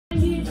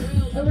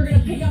and we're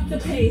gonna pick up the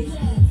pace.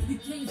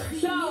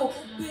 So,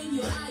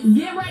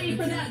 get ready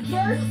for that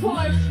first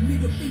push.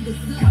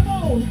 Come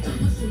on.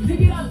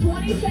 Pick it up,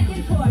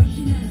 20-second push.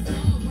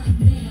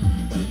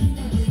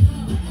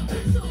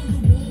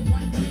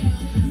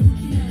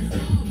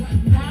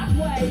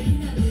 Halfway.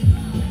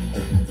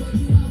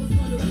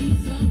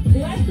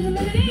 Less than a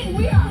minute in,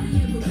 we are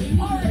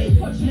already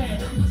pushing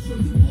it.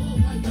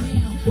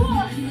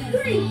 4,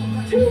 3,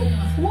 2,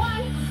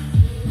 1.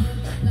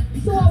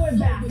 Slow it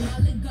back.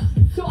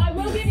 So I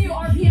will give you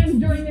RPMs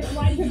during this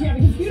ride, so if you have a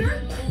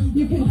computer,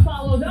 you can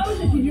follow those.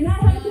 If you do not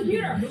have a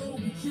computer,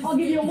 I'll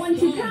give you a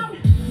 1-2 count.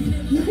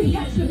 You can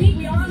catch the beat.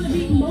 We are on the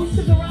beat most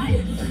of the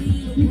ride.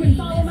 You can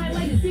follow my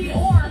leg speed,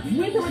 or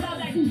with or without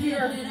that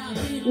computer,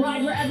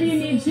 ride wherever you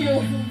need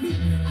to.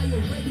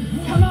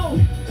 Come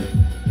on.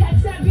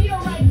 Catch that beat or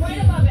ride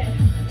right above it.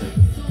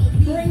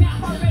 Bring that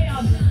heart rate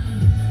up.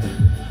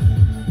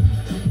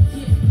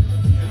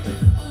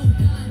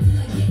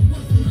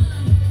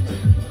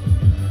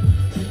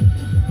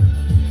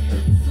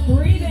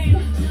 Breathing.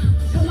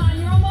 Come on,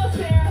 you're almost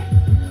there.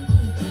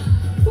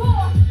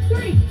 4,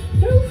 3,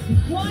 2,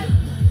 1.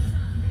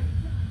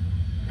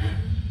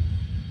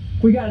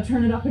 We gotta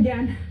turn it up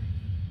again.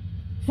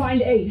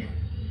 Find 8.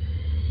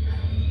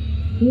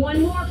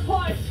 One more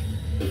push.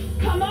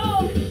 Come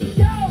on,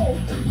 go.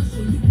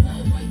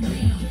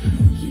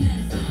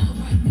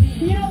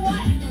 You know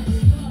what?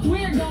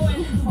 We're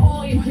going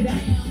all in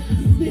today.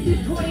 This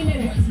is 20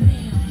 minutes.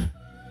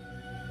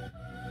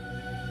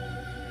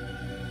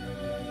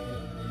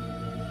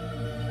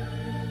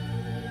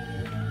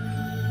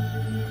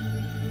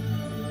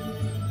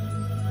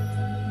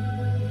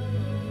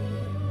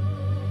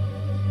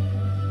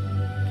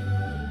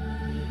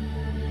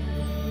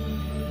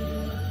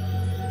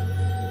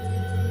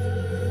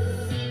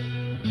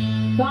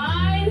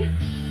 Five,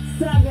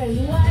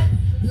 7,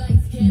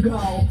 let's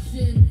go.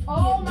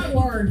 Oh my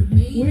word,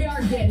 we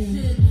are getting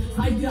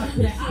hyped up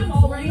today. I'm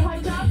already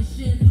hyped up,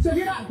 so if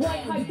you're not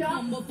quite hyped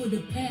up,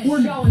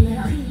 we're going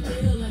there.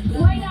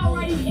 Right now,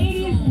 riding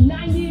 80s,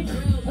 90s,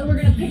 and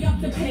we're gonna pick up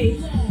the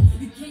pace.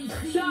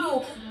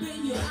 So,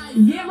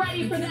 get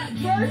ready for that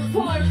first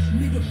push.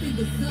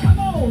 Come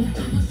on,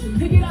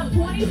 pick it up,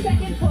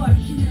 20-second push.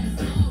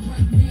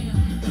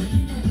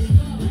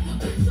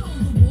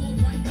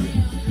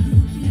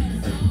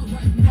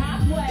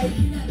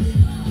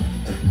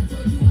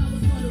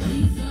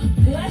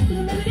 Less than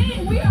a minute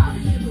in, we are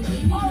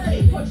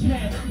already pushing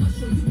it.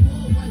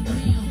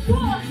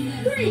 4,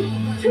 3,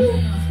 2,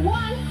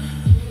 1.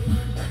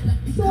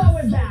 Slow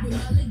it back.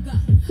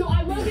 So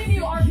I will give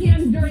you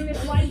RPMs during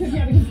this ride, so if you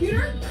have a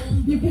computer,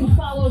 you can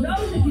follow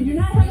those. If you do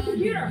not have a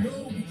computer,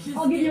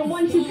 I'll give you a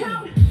 1-2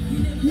 count.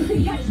 You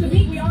can catch the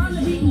beat. We are on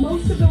the beat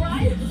most of the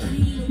ride.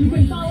 You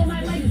can follow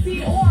my leg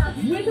speed, or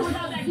with or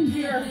without that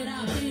computer,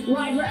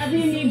 ride wherever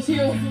you need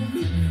to.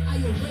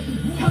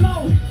 Come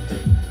on.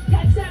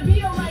 Catch that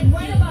beat or ride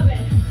right above it.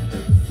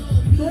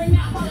 Bring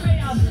that heart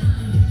rate up.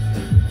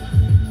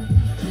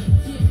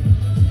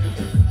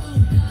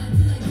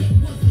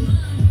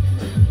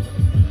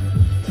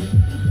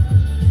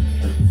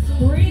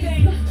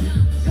 Breathing.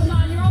 Come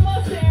on, you're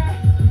almost there.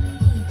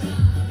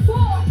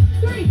 4,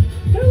 3,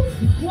 2,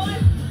 1.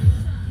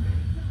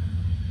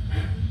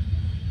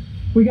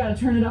 We gotta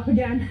turn it up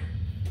again.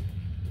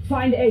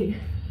 Find 8.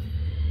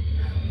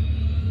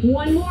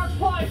 One more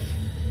push.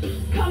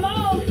 Come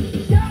on,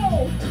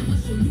 go.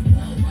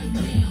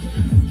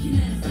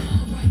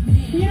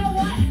 You know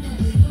what?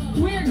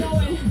 We're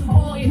going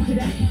all in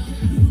today.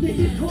 This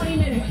is 20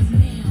 minutes.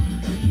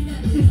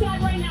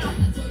 Decide right now.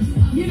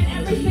 Give it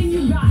everything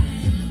you've got.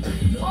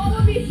 All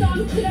of these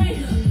songs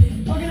today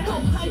are gonna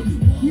help hype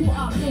you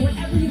up for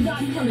whatever you've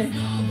got coming.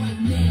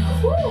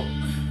 Woo.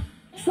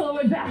 Slow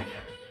it back.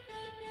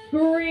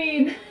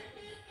 Breathe.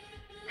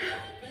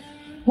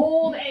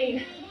 Hold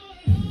 8.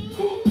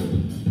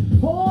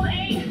 Hold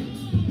 8.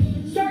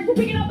 Start to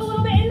pick it up a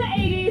little bit in the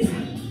 80s.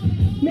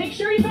 Make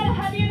sure you've got a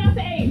heavy enough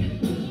 8.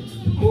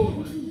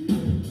 Whew.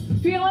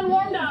 Feeling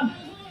warmed up.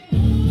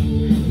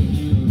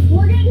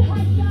 We're getting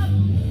hyped up,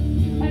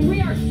 and we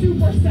are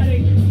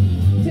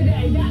supersetting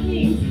today. That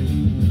means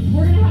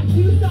we're gonna have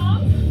 2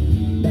 songs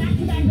back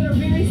to back that are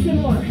very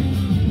similar.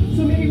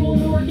 So maybe we'll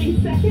be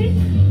working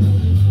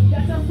second.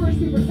 That's our first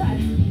superset.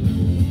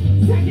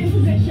 Second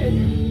position.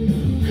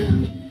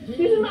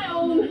 This is my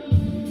own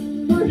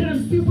version of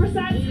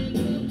supersets,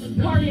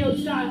 cardio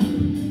style.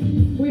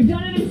 We've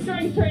done it in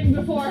strength training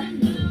before.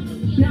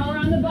 Now we're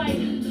on the bike,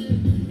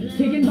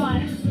 kicking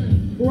butt,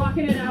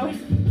 rocking it out.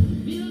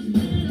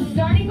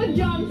 Starting with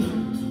jumps.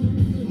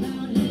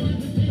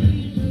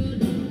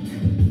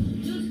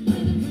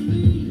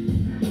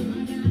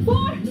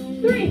 Four,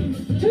 3,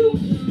 2,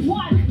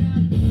 1.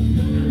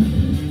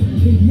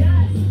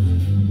 Yes.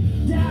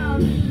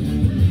 Down.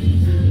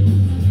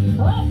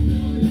 Up.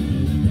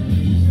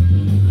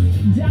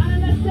 Down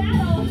in the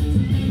saddle.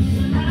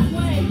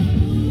 Halfway.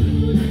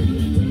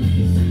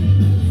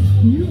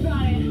 You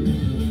got it.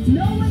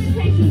 No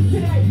limitations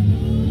today.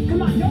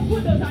 Come on, don't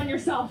put those on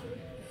yourself.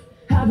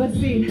 Have a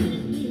seat.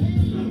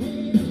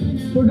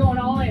 We're going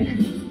all in.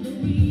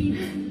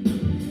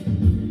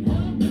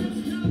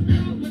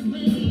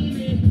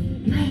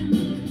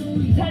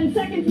 10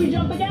 seconds, we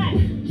jump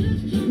again.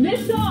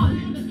 This song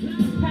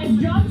has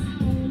jumps,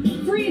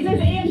 freezes,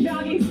 and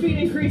jogging speed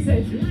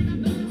increases.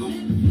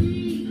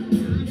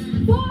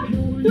 4,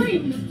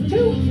 3,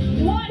 2,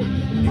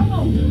 1, come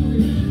on.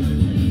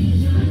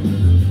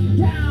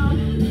 Down.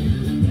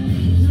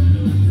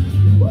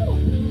 Woo.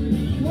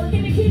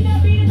 Working to keep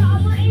that beat in the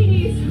upper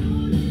 80s.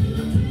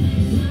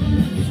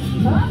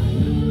 Up.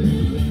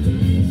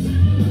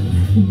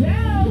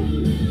 Down.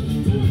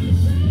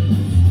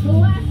 The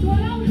last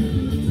one up.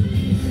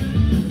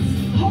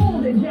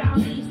 Hold it down.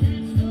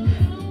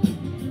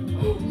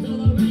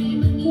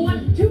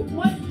 1, 2,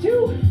 1,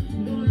 2.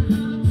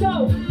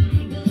 So,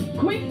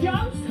 quick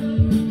jumps,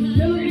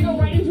 then we're gonna go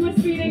right into a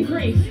speed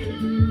increase.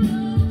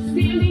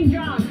 Standing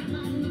jog,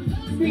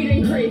 speed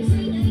increase.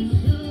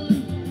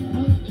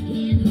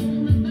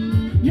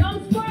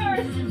 Jumps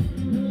first.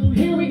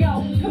 Here we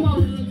go, come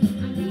on.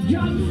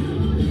 Jumps.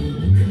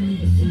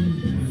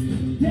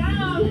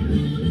 Down.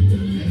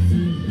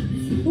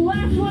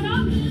 Last one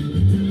up.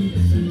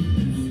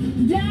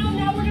 Down,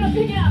 now we're gonna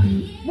pick it up.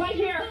 Right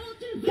here,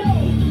 go.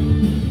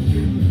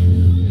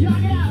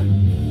 Jog it out.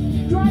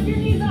 Drive your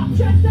knees up,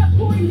 chest up,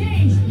 core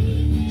engaged.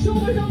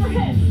 Shoulders over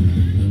hips.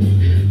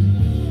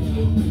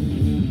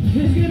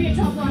 This is gonna be a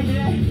tough ride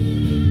today.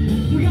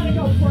 We gotta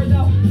go for it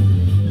though.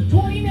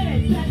 20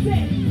 minutes, that's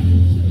it.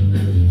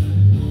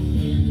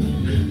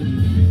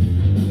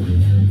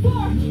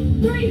 4,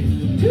 3,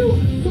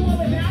 2,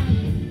 slow it back.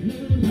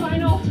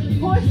 Final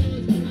push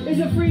is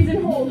a freeze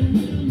and hold.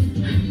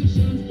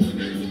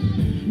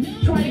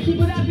 Try to keep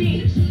with that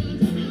beat.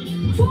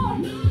 4,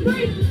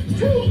 3,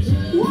 2,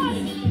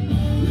 1.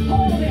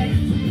 Hold it.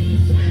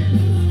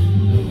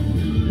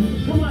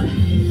 Come on.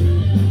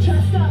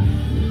 Chest up.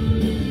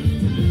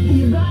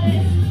 You got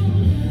it.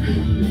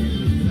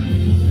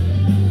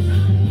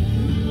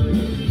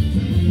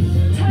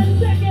 10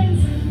 seconds.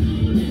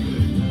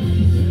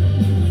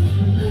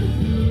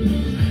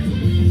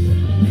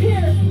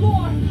 Here,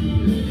 4.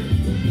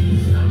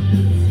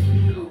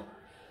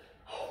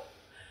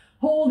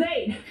 Hold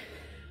 8.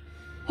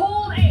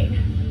 Hold 8.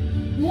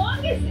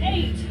 Longest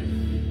 8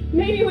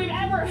 maybe we've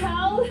ever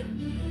held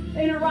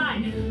in a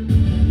ride.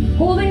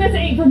 Holding this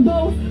 8 for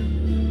both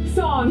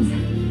songs.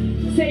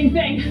 Same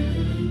thing.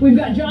 We've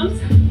got jumps,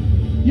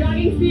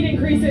 jogging speed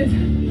increases,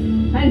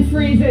 and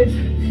freezes.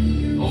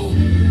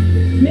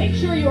 Make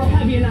sure you are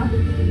heavy enough.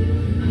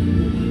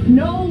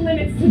 No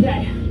limits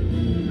today.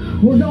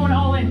 We're going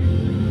all in.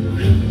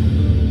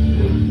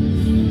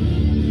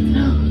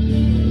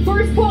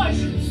 First push,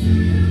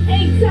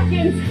 8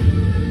 seconds.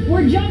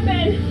 We're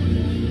jumping.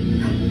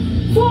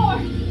 4,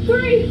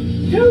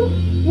 3, 2,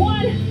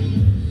 1.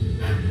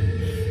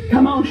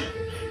 Come on.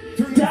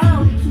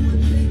 Down.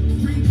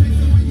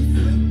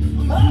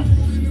 Up.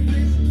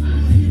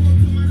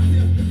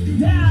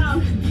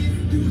 Down.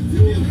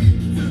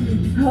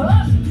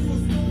 Up.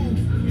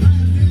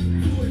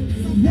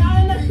 Down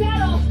in the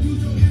saddle.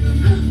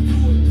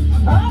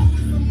 Up.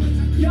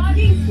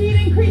 Jogging speed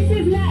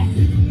increases next.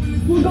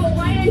 We'll go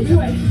right into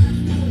it.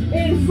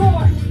 In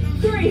 4,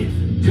 3,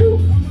 2,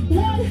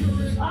 1.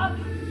 Up.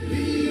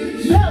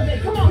 Build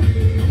it. Come on.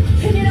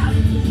 Pick it up.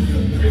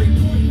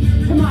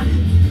 Come on.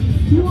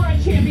 You are a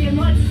champion.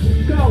 Let's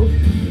go.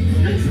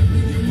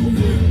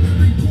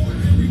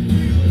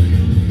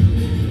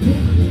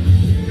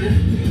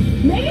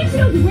 Maybe it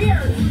feels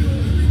weird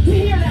to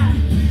hear that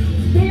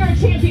you're a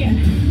champion.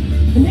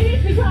 And maybe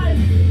it's because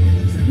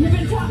you've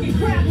been talking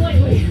crap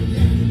lately.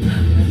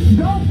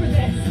 Go for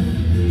this.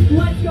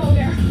 Let's go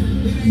there.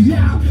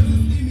 Down.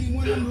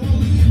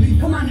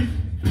 Come on.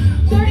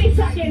 30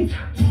 seconds.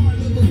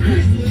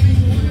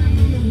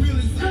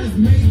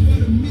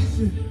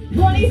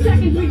 20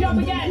 seconds, we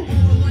jump again.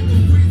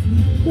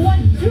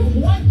 1, 2,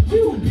 1,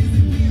 2.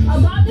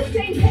 About the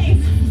same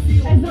pace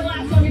as the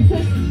last one. It's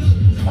just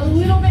a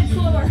little bit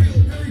slower.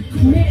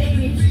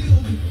 Mid-80s.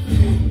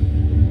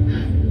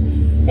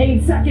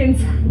 8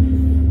 seconds.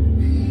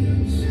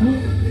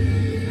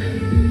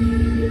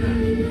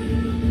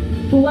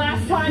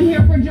 Last time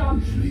here for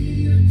jumps.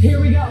 Here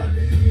we go.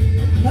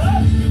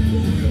 Up.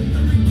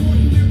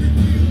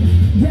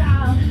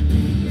 Down.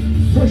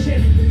 Push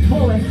it.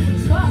 Pull it.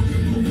 Up.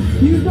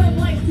 Use those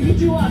legs to get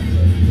you up.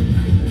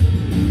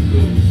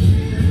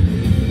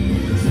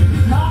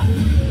 Up.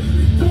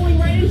 Going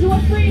right into a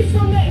freeze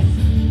from this.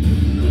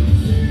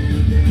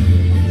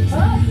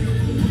 Up.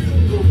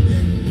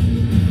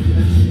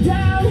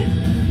 Down.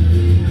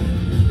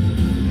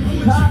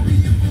 Up.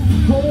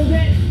 Hold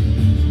it.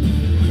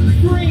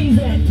 Freeze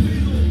it.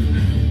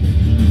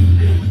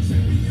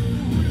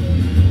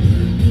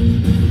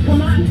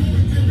 Come on.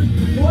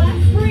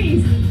 Last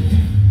freeze.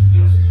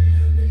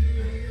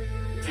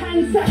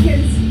 10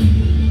 seconds.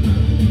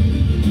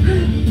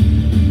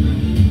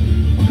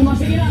 Come on,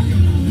 pick it up.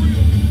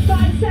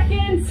 5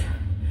 seconds.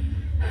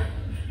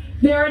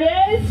 There it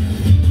is.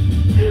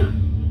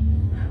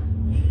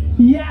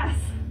 Yes.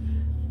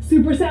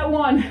 Superset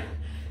 1.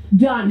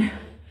 Done.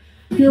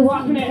 You're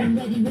rocking it.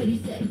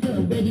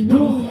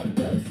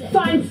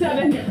 Find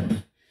 7.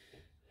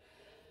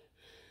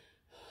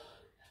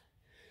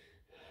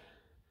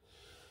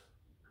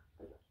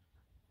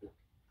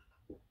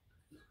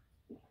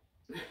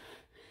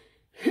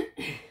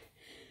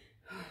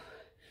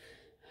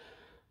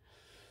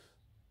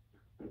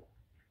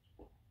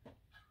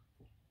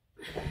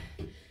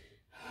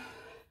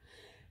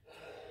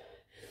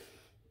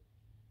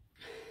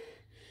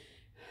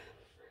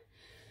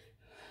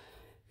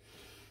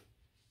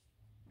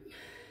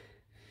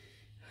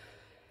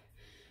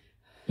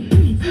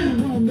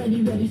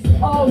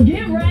 Oh,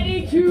 get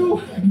ready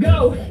to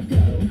go.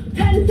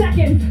 10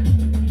 seconds.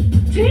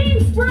 Team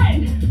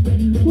sprint.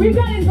 We've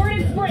got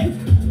inverted sprints.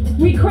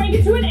 We crank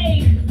it to an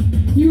 8.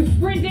 You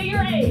sprint at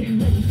your 8.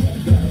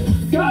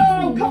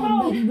 Go, come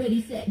on.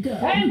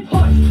 And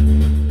push.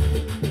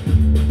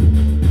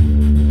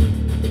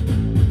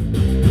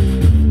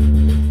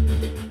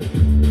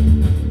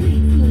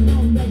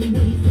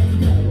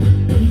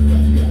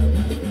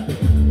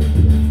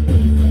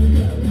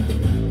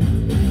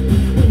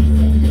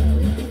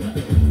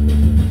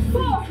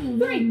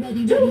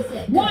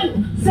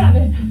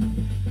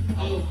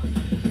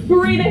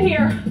 Breathe in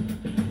here.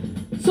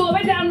 Slow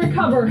it down,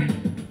 recover.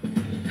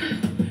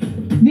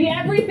 The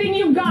everything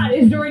you've got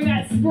is during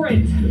that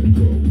sprint.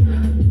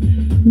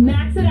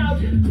 Max it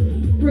out.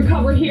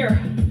 Recover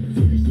here.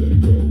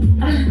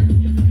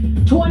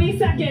 20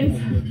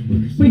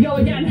 seconds. We go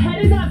again.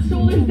 Head is up,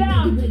 shoulders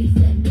down.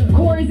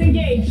 Core is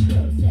engaged.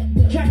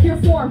 Check your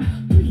form.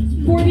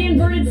 For the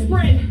inverted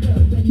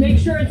sprint, make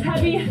sure it's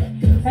heavy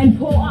and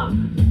pull up.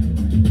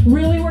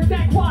 Really work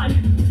that quad.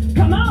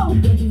 Come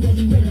on.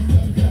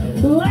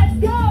 Let's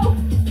go.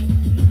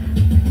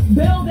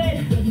 Build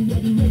it.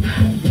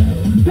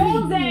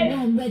 Build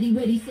it. Ready,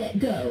 ready, set,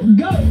 go.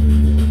 Go.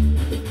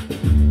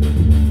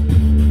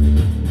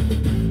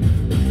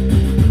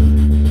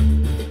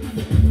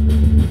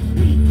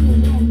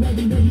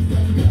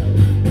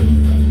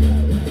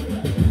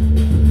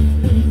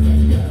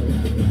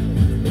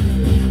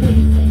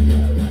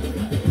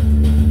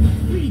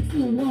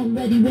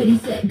 Ready,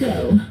 set,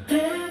 go.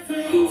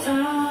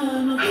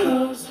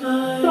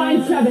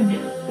 Find 7.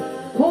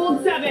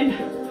 Hold 7.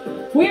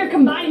 We are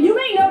combining. You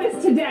may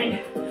notice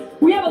today,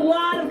 we have a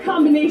lot of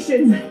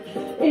combinations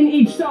in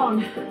each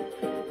song.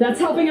 That's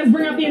helping us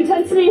bring up the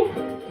intensity.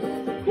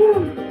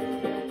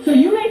 So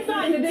you may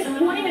find that this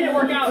 20-minute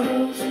workout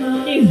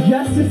is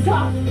just as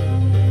tough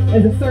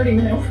as a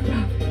 30-minute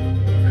workout.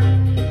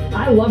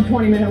 I love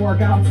 20-minute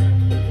workouts.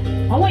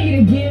 I want you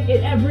to give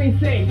it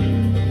everything.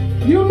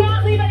 Do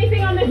not leave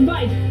anything on this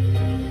bike.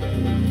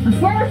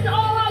 First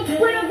all-out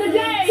sprint of the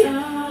day.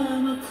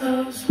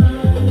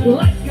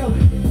 Let's go.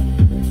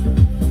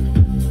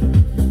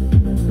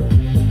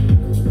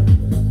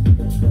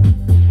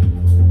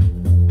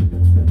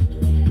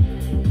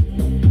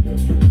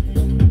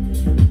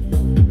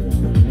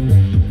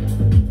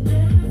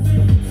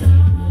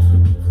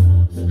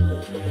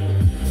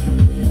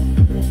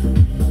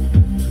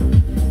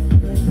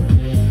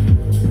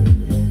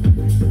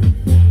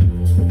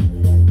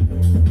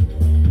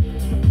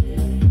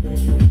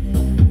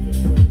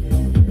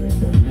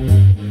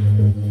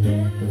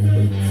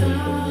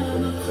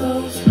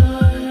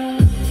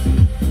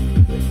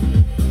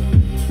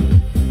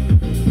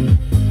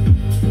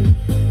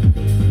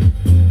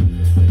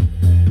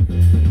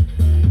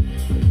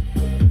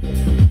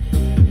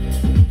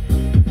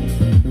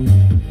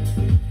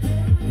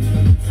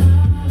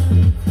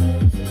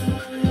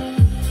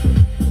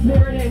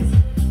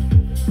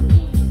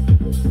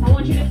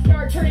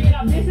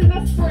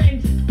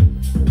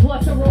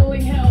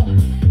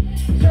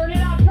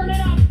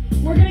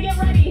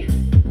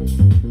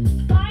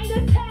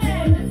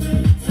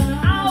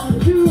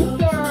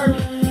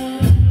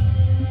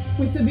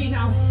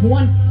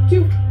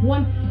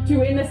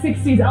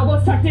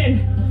 Elbows tucked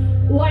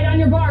in. Light on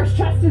your bars.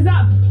 Chest is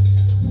up.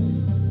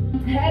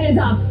 Head is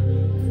up.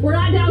 We're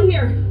not down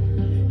here.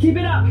 Keep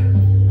it up.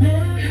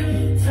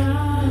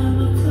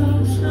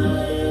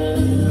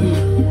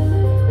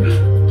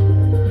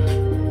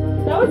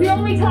 That was the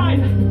only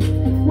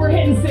time we're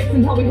hitting 6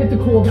 until we hit the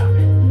cool down.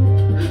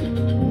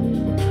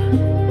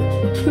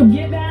 So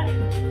get that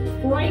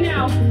right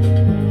now.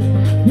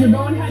 You're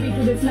going heavy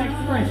for this next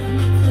sprint.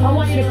 I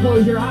want you to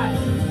close your eyes.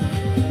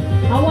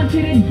 I want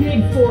you to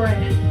dig for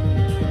it.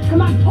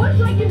 Come on, push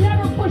like you've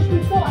never pushed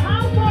before.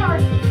 How far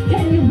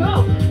can you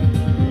go?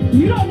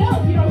 You don't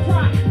know if you don't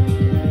try.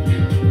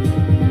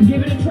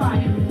 Give it a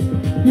try.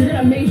 You're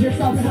gonna amaze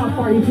yourself at how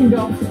far you can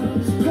go.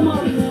 Come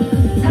on,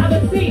 have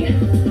a seat.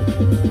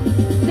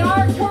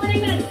 Start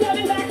turning that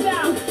 7 back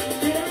down.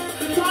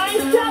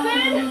 Find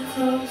 7,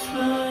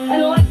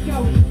 and let's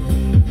go.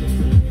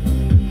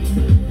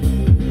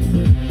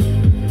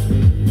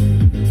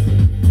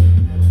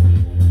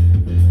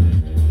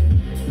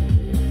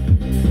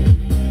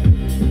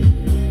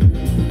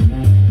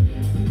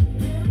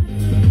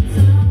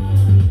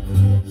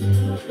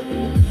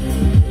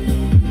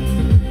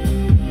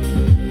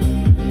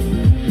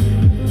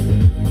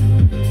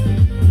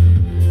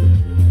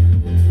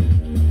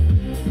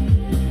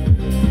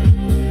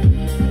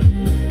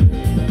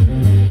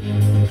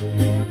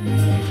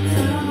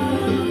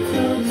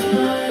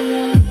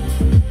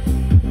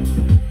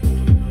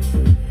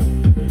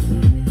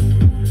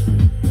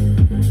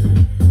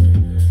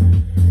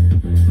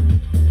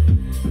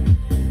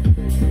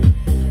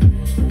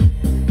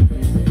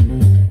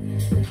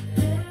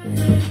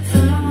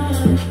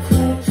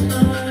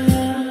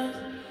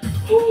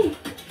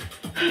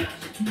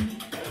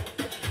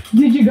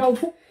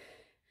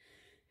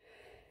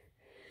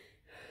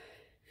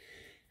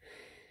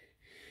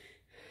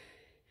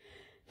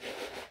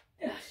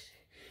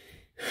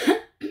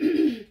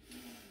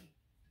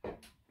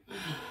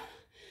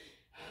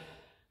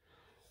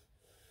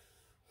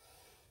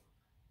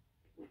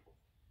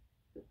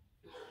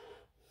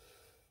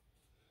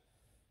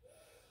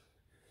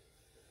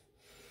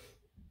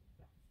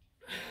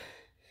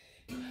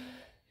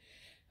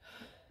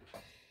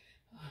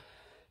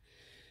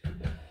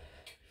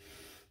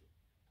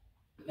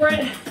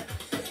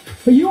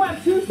 You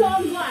have 2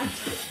 songs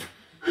left.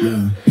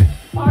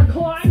 Our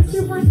climb,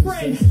 super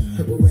sprint.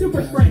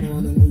 Super sprint.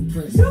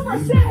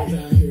 Super set.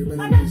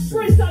 I got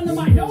sprints under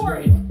mine, don't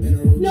worry.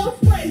 No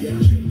sprint.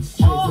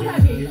 All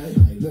heavy.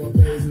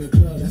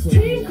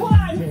 Team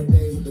climb.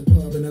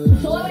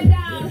 Slow it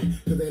down.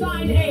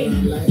 Find 8.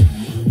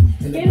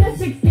 In the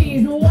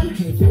 60s. 1,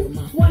 2,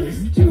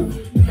 1, 2.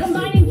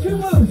 Combining 2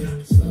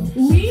 moves.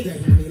 Leap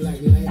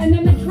and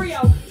then the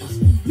trio.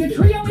 The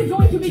trio is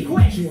going to be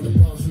quick.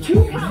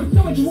 2 counts,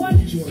 so it's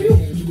 1,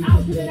 2,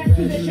 out to the next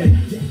position.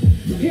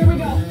 Here we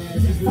go.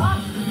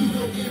 Up.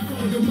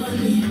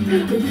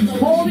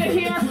 Hold it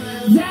here.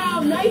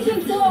 Down, nice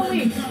and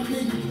slowly.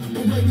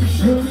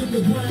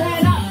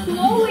 And up,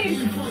 slowly.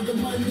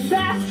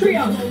 Fast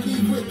trio.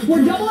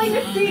 We're doubling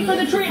the speed for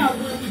the trio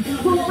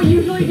for what we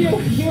usually do.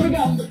 Here we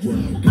go.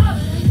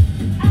 Up,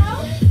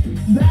 out,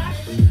 back,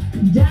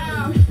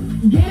 down.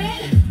 Get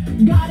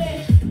it? Got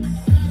it.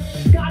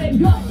 Got it.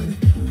 Go.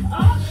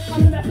 Up.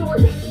 I'm gonna mess the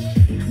word.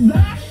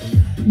 Back,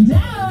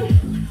 down.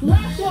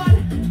 Last one.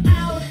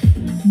 Out,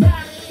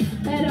 back,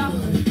 and up.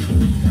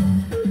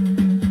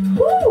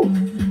 Woo!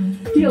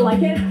 Do you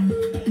like it?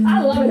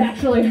 I love it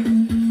actually.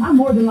 I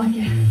more than like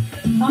it.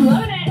 I'm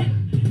loving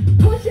it.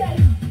 Push it.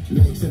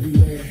 Legs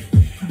everywhere.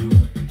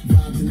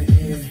 Vibes in the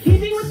air.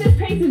 Keeping with this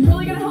pace is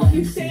really gonna help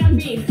you stay on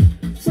beat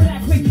for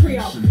that quick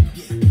trio.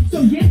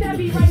 So get that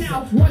beat right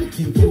now. 1,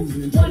 2,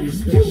 1,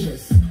 2.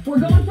 We're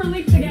going for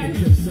leaps again.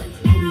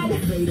 Add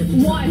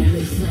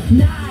 1,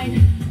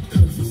 9,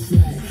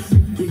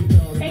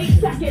 8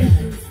 seconds.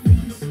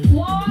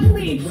 Long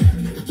leaps.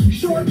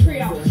 Short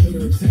trio.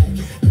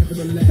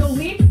 So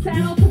leap,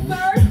 saddle to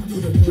third.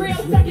 Trio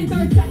second,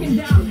 third, second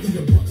down.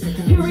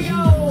 Here we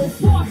go.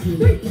 4,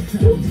 3,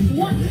 2,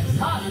 1.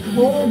 Up.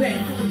 Hold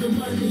it.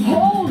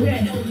 Hold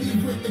it.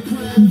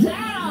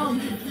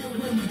 Down.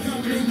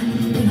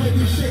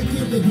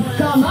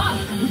 Come up.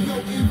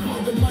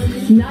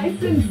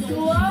 Nice and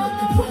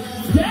slow.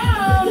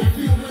 Down.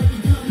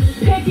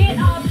 Pick it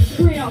up.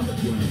 Trio.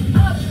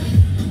 Up.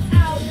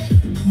 Out.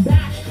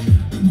 Back.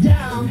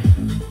 Down.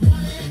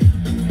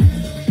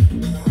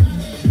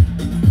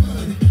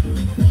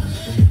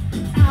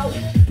 Out.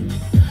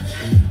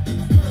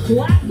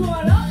 Last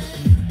one up.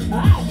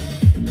 Out.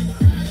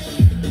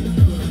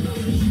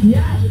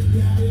 Yes.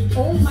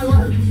 Oh my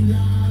word.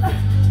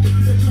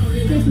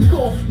 This is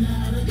cool.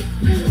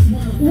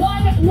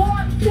 1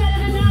 more set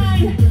of the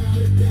 9.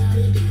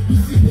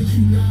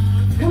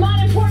 Come on,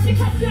 important to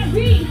catch that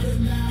beat.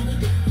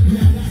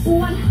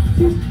 1,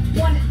 2,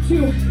 1,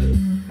 2.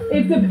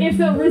 If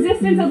the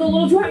resistance is a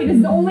little too heavy, this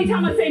is the only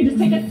time I'm saying just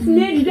take a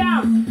smidge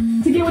down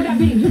to get with that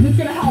beat because it's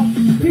gonna help.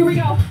 Here we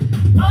go.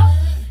 Up,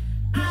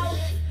 out,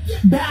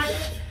 back,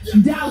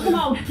 down. Come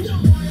on.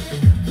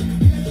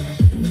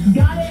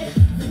 Got it.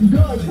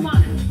 Good. Come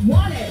on.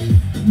 Want it.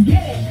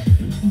 Get it.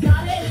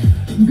 Got it.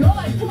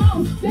 Good. Come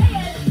on. Say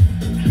it.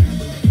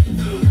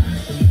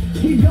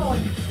 Keep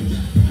going.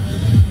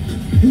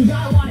 You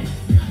gotta want it.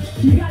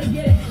 You gotta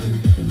get it.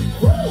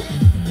 Woo!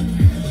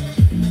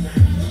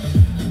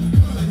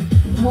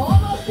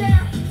 Almost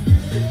there.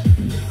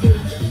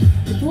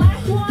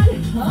 Last one.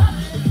 Up,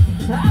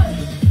 out,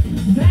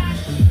 back.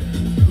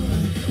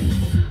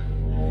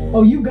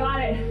 Oh, you got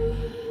it.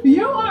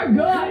 You are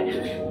good.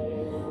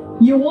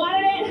 You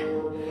wanted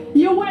it.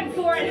 You went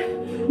for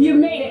it. You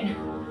made it.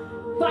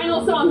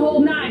 Final song,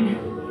 hold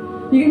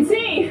 9. You can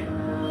see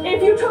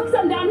if you took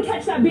some down to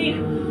catch that beat,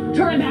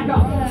 turn it back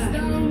up.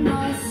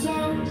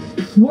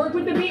 Work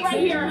with the beat right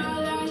here.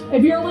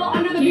 If you're a little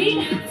under the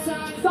beat,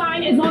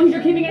 fine, as long as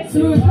you're keeping it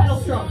smooth pedal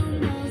stroke.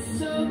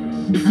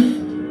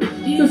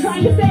 So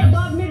trying to stay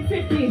above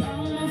mid-50s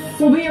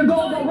will be your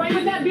goal, but right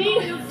with that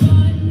beat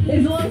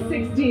is low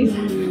 60s.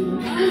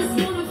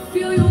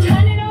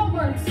 10 and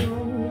over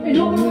is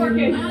what we're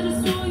working.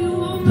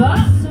 Up.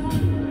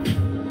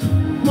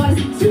 1,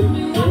 2,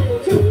 1,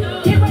 2.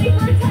 Get ready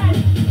for a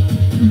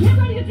 10. Get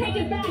ready to take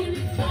it back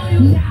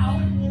now.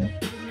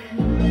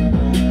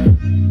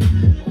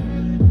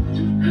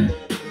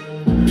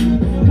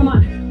 Come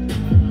on.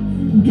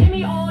 Give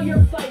me all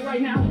your fight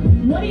right now.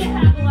 What do you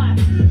have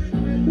left?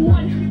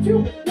 1, 2,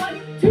 1,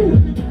 2.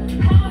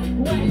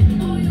 Halfway.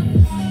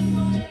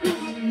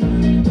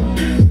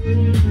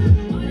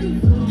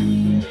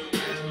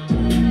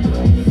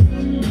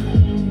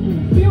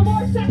 Few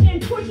more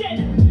seconds. Push it.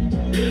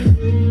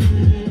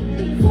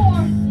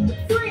 4,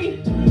 3,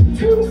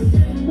 2,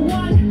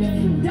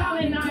 1. Down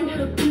at 9.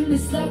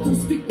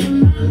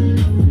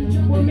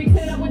 We're mixing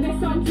it up with this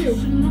song too.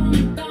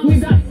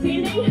 We've got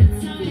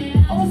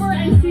standing, over,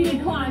 and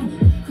seated climbs.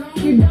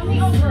 We've done the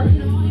over.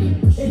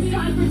 It's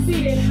time for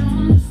seated.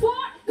 4,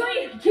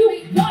 3, 2,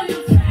 1,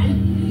 10.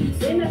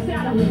 In the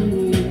saddle.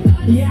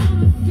 Yeah.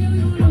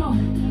 Come on.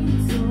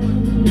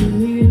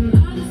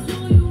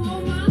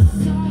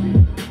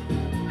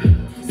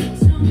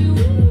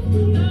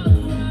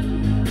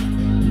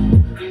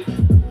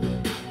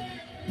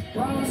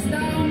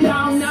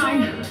 Down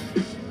 9.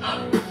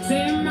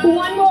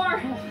 One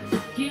more.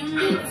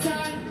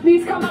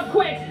 These come up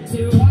quick.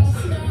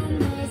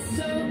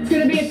 It's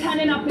gonna be a 10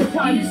 and up this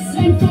time.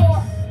 And 4.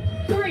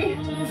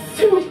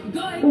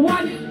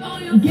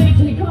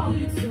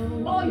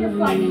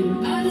 right.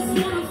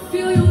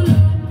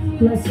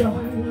 Let's go.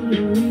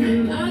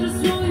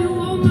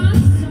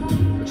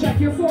 Check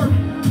your form.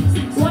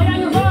 Light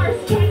on your bars.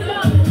 Tighten it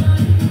up.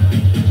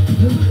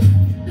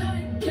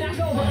 Back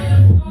over.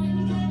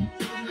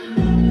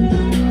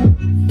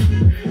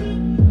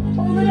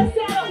 Over the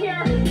saddle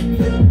here.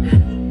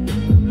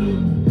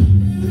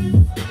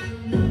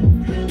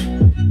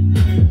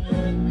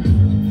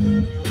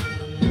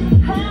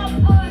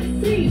 Have a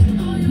seat.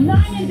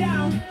 9 and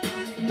down.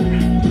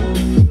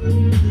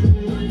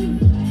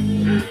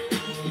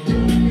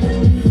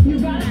 You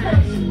gotta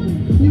push.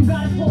 You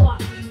gotta pull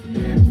up.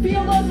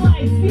 Feel those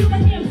legs. Feel the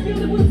hams. Feel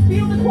the glutes.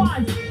 Feel the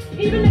quads.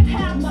 Even the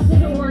calf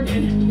muscles are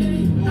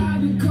working.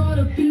 I've been caught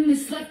up in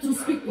this life. Don't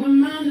speak my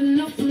mind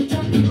enough.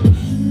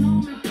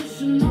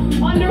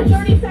 Under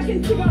 30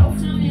 seconds to go.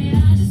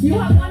 You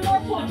have one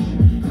more push.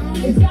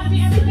 It's gotta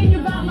be everything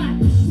you got left.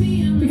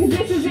 Because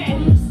this is it.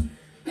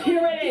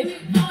 Here it is.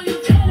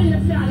 10 in the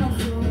saddle.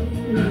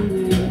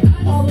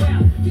 All the way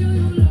up.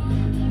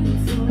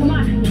 Come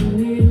on.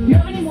 You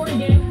have any more to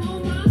give?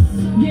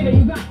 Give it.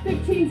 You got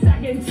 15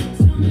 seconds.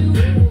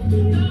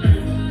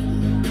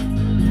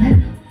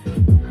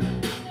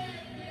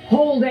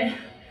 Hold it.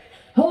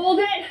 Hold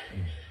it.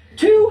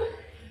 2,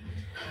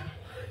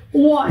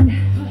 1.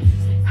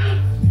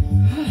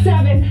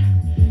 7.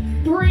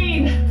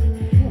 Breathe.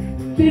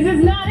 This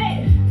is not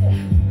it.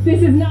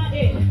 This is not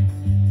it.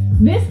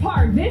 This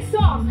part, this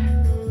song,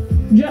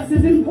 just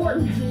as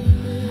important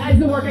as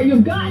the workout.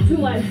 You've got to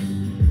let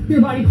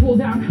your body cool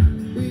down.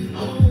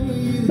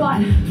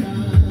 But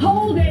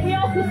hold it. We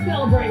also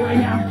celebrate right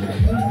now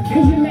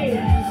because you made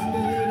it.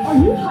 Are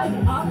you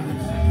hyped up?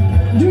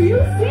 Do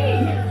you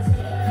see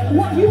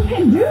what you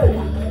can do?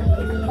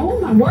 Oh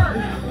my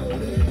word.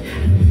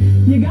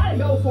 You gotta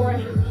go for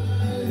it.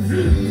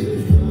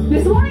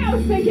 This morning I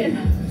was thinking, I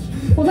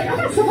was like, I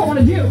got stuff I want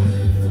to do.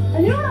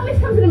 And you know what always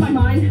comes into my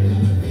mind?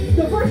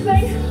 The first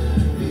thing,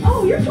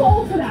 oh, you're too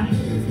old for that.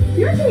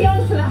 You're too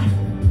young for that.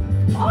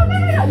 Oh,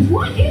 no.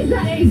 What is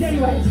that age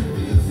anyways?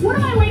 What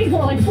am I waiting for?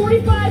 Like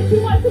 45,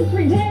 2 months and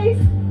 3 days?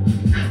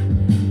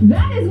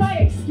 That is my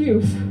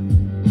excuse.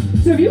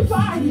 So if you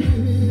find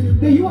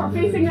that you are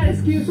facing that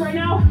excuse right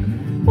now,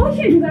 oh, I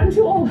can't do that, I'm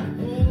too old. I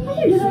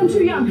can't do that, I'm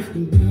too young.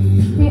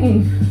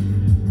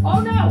 Oh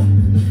no.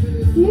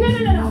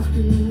 No.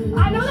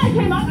 I know that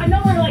came up. I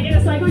know we're like in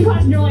a cycling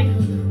class and you're like,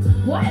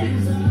 what?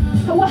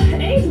 What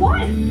age?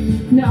 What?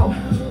 No.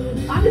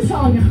 I'm just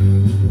telling you,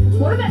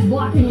 what if that's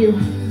blocking you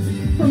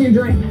from your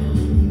dream?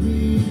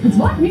 It's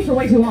blocked me for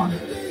way too long.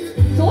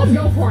 So let's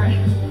go for it.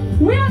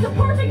 We are the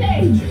perfect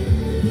age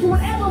for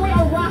whatever we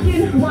are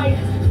rocking right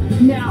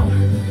now.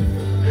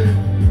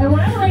 And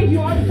whatever age you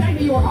are, the fact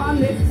that you are on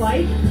this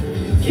flight,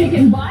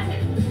 kicking butt,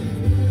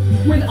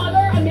 with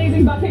other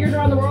amazing butt kickers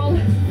around the world,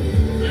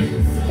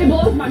 it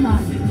blows my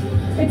mind.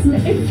 It's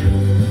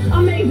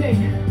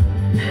amazing.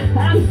 And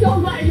I'm so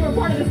glad you were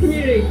part of this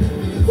community.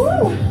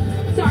 Whew.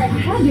 Sorry, I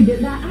had to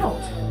get that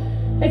out.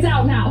 It's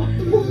out now.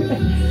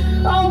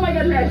 Oh my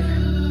goodness.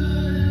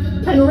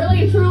 And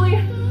really and truly,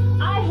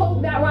 I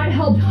hope that ride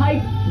helped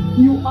hype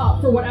you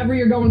up for whatever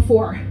you're going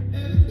for.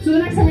 So the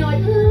next time you're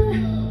like,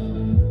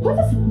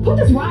 put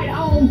this ride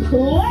on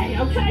play,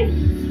 okay?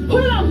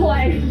 Put it on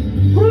play.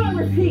 Put it on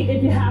repeat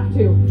if you have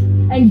to.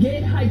 And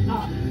get hyped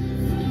up.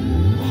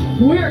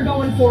 We're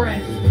going for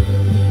it.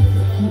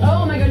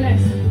 Oh my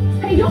goodness.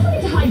 Hey, don't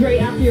forget to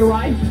hydrate after your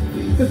rides.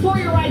 Before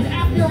your rides,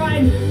 after your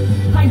rides.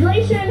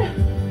 Hydration,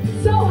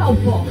 so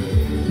helpful.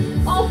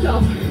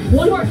 Also,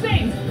 one more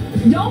thing.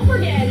 Don't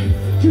forget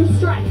to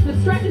stretch. The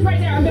stretch is right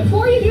there. And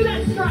before you do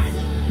that stretch,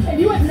 if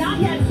you have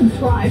not yet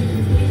subscribed,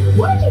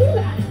 why don't you do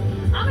that?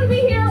 I'm going to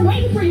be here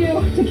waiting for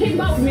you to kick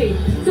butt with me.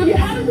 So if you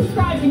haven't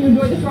subscribed and you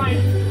enjoyed this ride,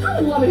 I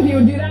would love it if you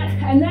would do that.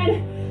 And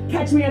then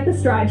catch me at the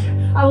stretch.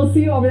 I will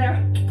see you over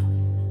there.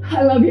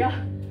 I love you. All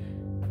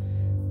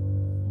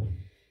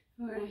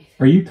right.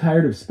 Are you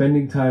tired of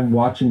spending time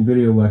watching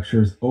video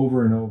lectures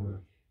over and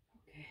over?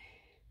 Okay.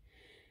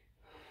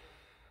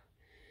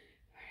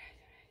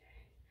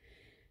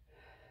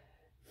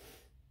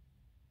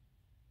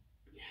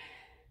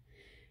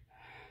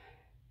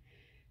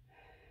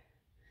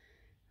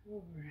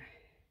 All right.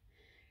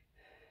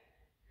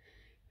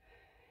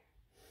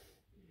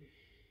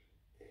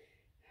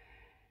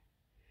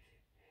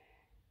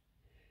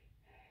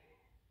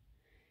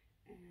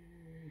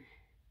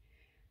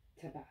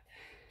 Tabata.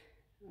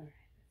 All right,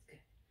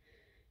 that's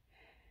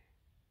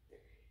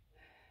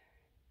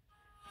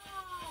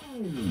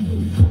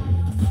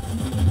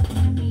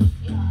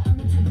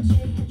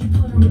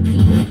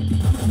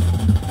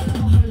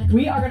good.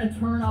 We are going to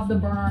turn off the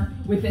burner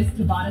with this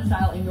Tabata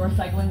style indoor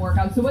cycling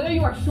workout. So whether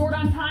you are short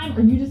on time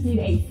or you just need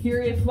a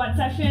serious sweat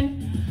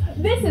session,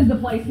 this is the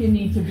place you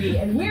need to be.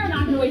 And we are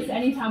not going to waste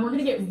any time. We're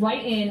going to get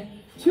right in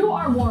to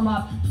our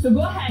warm-up. So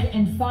go ahead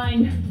and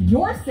find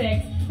your 6.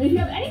 And if you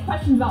have any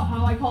questions about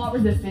how I call out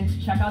resistance,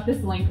 check out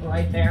this link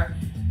right there.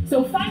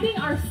 So finding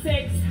our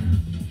 6,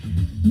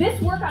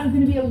 this workout is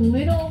going to be a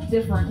little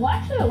different. Well,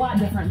 actually a lot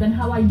different than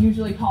how I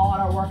usually call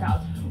out our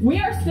workouts. We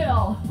are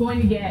still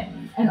going to get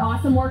an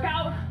awesome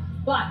workout,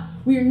 but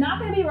We are not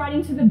going to be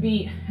riding to the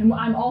beat, and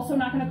I'm also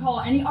not going to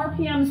call any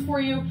RPMs for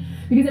you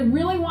because I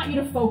really want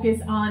you to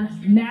focus on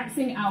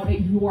maxing out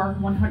at your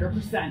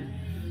 100%.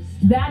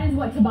 That is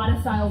what Tabata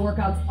style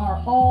workouts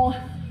are all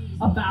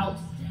about.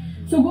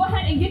 So go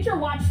ahead and get your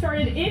watch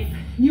started if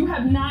you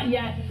have not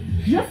yet.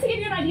 Just to give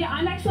you an idea,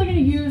 I'm actually going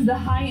to use the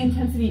high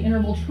intensity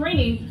interval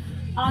training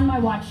on my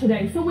watch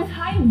today. So with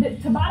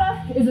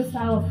Tabata is a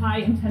style of high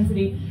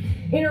intensity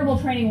interval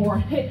training or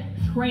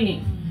HIIT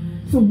training.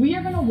 So we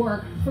are going to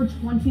work for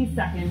 20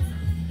 seconds,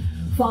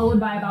 followed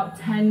by about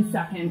 10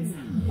 seconds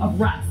of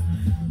rest.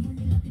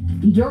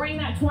 During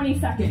that 20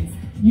 seconds,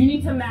 you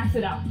need to max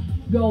it out.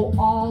 Go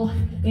all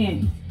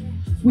in.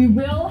 We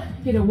will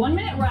get a 1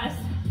 minute rest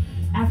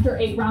after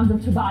 8 rounds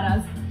of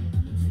Tabatas.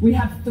 We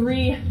have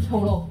 3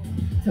 total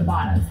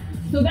Tabatas.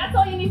 So that's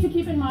all you need to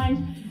keep in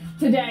mind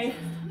today.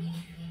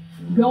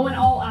 Going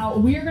all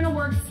out. We are going to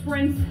work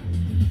sprints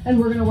and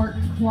we're going to work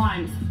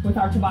climbs with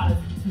our Tabatas.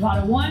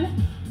 Tabata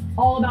 1,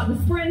 all about the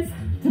sprints.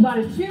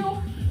 Tabata 2,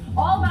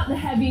 all about the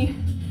heavy.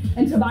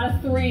 And Tabata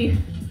 3,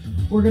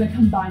 we're going to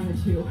combine the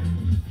 2.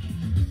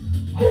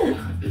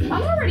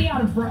 I'm already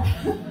out of breath.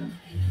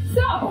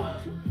 So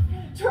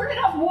turn it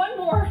up one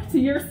more to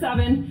your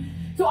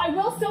 7. So I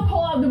will still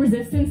call out the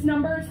resistance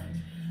numbers.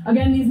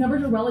 Again, these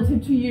numbers are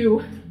relative to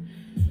you.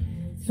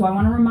 So I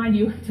want to remind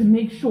you to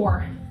make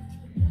sure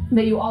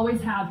that you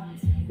always have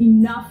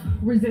enough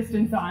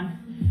resistance on,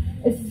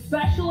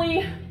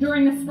 especially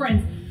during the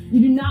sprints. You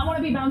do not want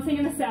to be bouncing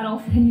in the saddle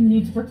and you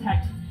need to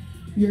protect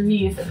your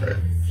knees.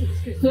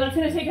 So that's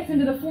going to take us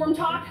into the form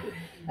talk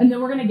and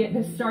then we're going to get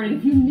this started.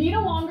 If you need a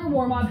longer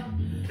warm-up,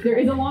 there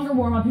is a longer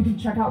warm-up you can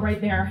check out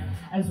right there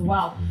as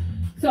well.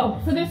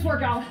 So for this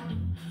workout,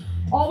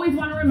 always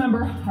want to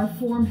remember our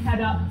form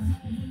head up,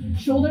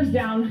 shoulders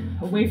down,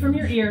 away from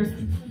your ears,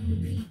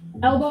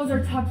 elbows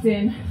are tucked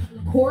in,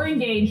 core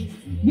engaged,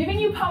 giving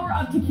you power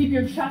up to keep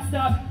your chest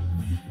up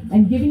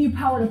and giving you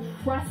power to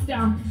press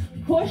down,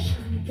 push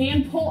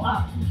and pull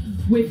up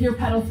with your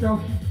pedal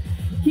stroke,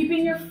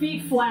 keeping your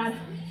feet flat,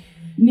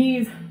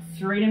 knees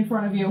straight in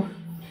front of you.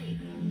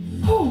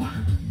 Whew.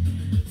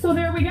 So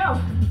there we go.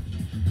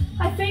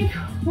 I think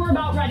we're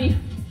about ready.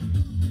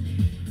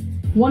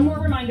 One more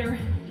reminder,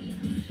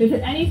 if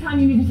at any time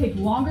you need to take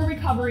longer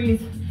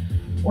recoveries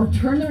or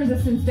turn the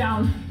resistance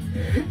down,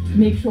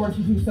 make sure to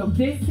do so.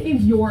 This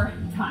is your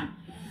time.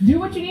 Do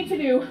what you need to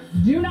do.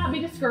 Do not be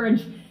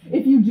discouraged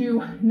if you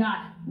do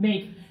not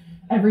make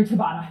every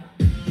Tabata.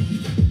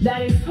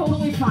 That is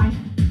totally fine.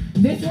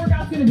 This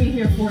workout's gonna be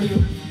here for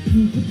you.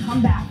 You need to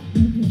come back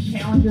and you can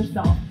challenge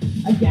yourself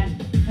again.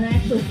 And I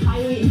actually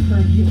highly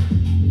encourage you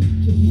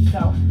to do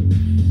so.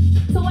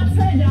 So let's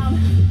turn it down.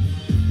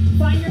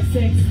 Find your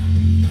 6.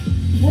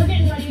 We're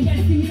getting ready again.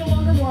 If you need a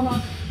longer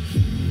warm-up,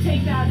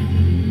 take that.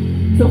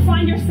 So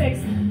find your 6.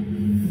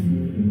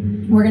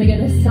 We're gonna get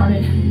this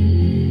started.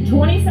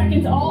 20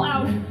 seconds all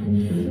out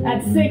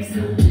at 6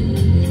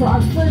 for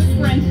our first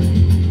sprint.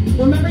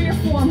 Remember your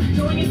form,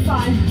 going in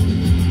 5.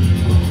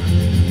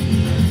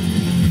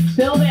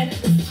 Build it.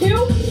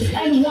 2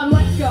 and 1,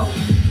 let's go.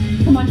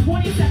 Come on,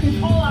 20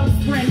 seconds, all out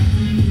sprint.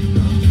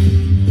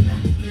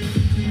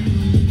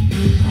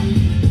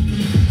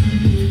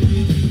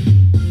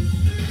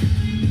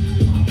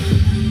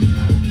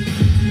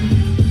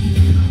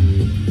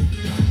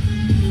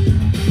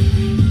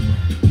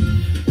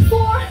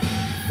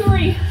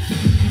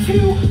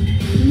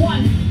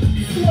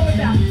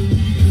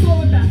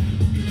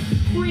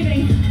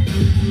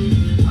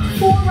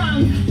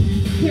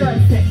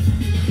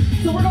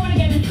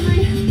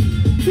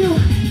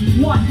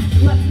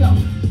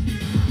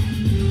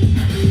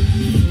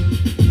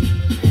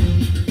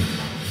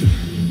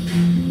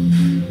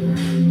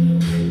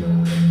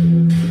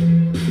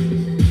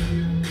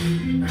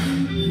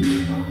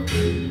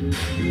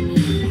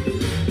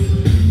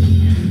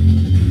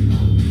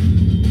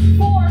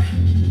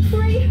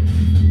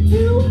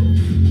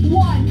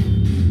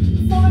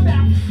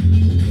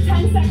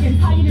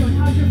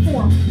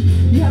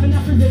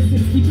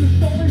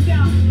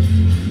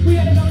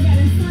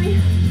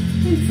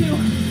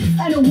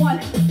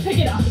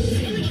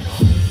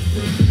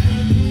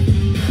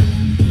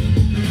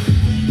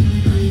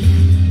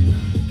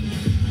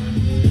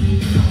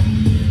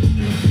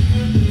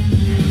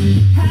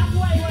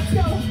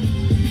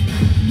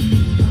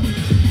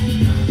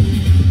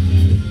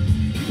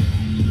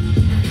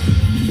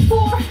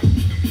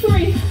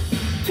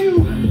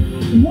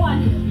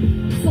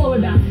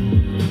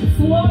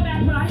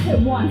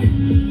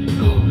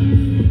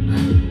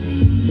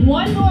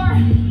 One more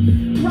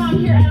round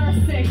here at our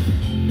 6.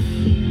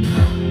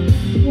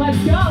 Let's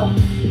go.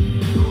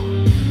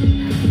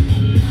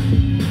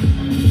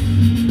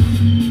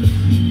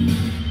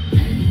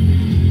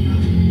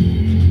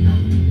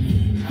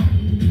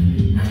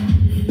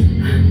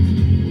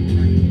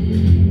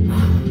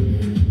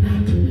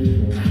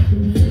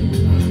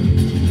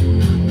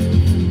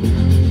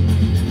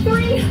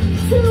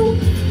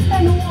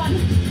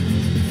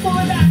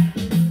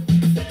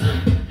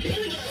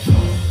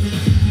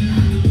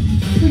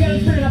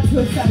 To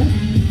a 7.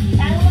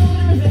 Add a little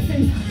bit of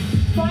resistance.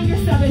 Find your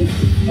 7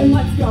 and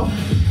go.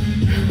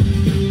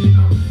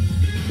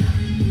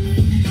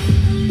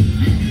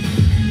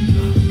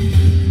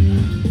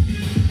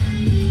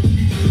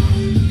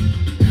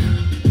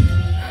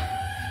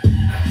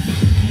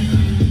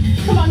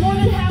 Come on, more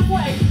than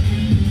halfway.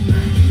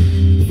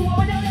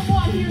 Slow it down at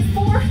 1. Here's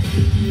 4,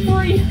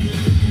 3,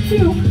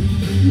 2,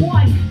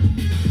 1.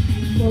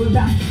 Slow it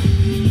back.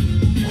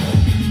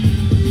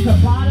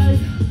 Tabatas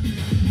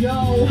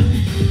go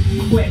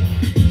quick.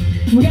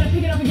 We gotta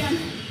pick it up again.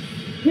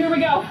 Here we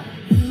go.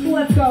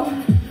 Let's go.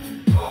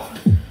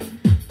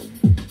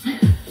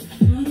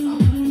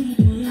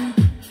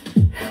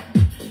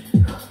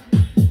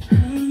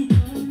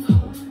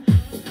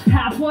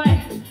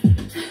 Halfway.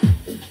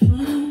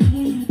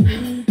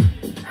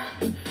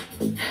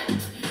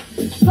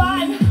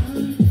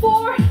 5,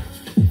 4,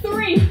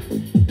 3,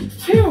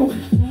 2,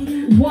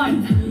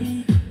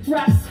 1.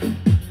 Rest.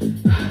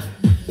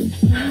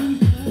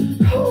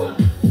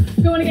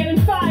 Going again in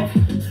 5,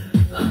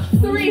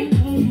 3.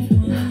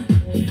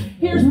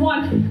 Here's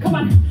 1. Come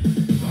on.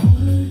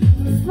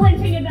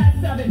 Sprinting at that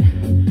 7.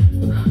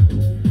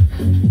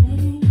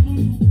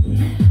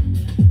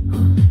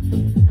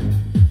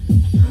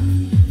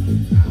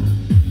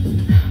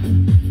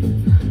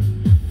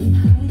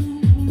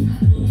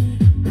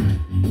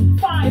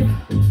 5,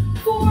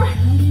 4,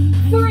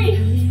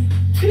 3,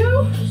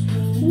 2,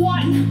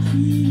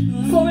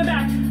 1. Slow it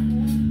back.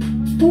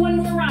 One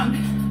more round.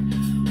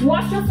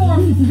 Watch your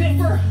form. This is it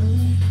for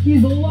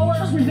these lower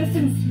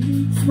resistance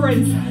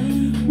sprints.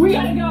 We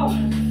gotta go.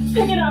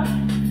 Pick it up.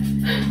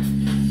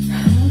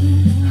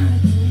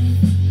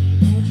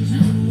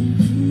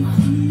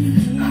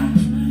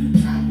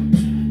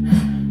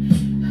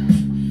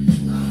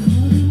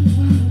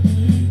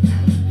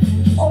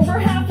 Over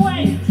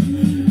halfway.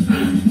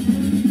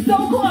 So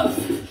close.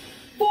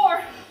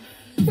 4,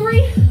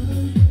 3,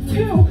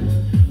 2,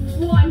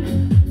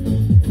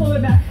 1. Slow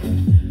it back.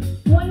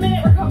 1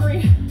 minute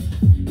recovery.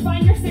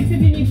 Find your 6 if you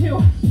need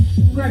to.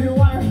 Grab your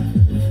water.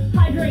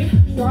 Hydrate.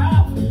 Dry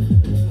out.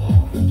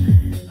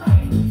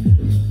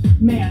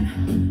 Man.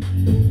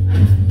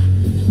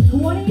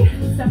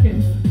 20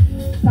 seconds.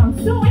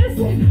 Sounds so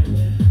innocent,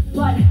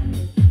 but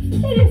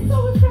it is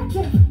so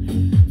effective.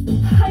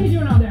 How you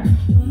doing out there?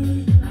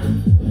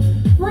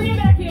 Bring it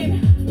back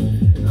in.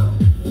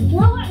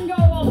 We're letting go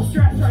of all the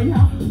stress right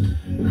now.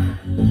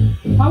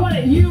 I want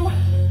it you,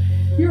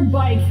 your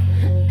bike,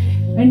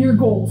 and your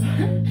goals.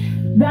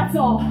 That's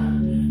all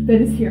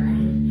that is here.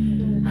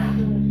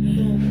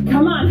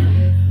 Come on.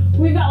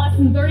 We've got less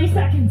than 30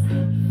 seconds.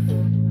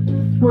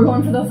 We're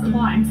going for those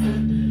climbs.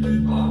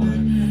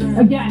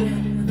 Again,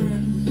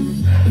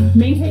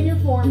 maintain your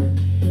form.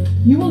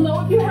 You will know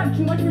if you have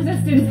too much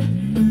resistance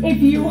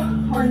if you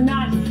are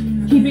not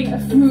keeping a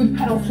smooth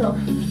pedal stroke.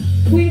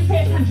 Please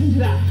pay attention to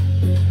that.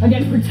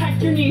 Again,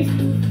 protect your knees.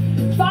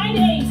 Find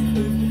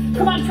 8.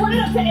 Come on, turn it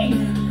up to 8.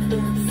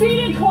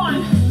 Seated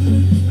climb.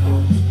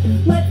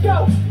 Let's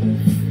go.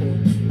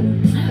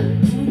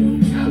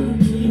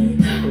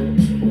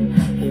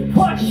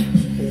 Push.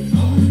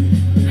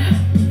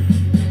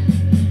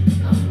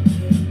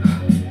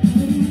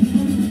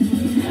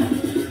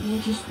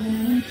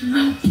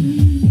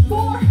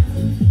 4,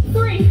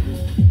 3,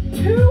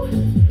 2,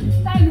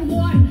 and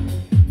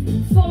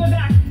 1. Slow it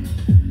back.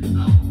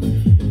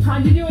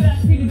 How'd you do with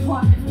that seated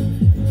climb?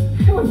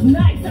 It was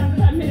nice after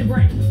that minute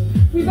break.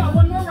 We've got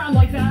one more round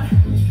like that.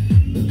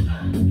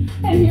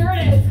 And here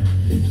it is.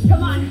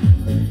 Come on.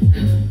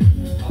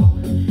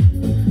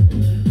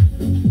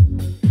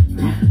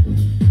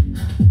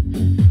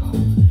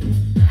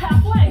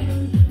 Halfway.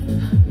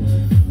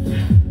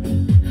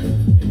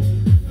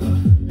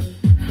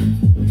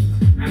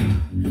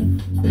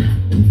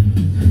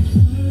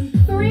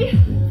 3,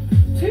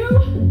 2,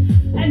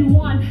 and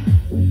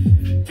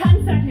 1.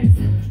 10 seconds.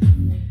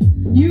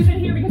 Use it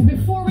here because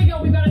before we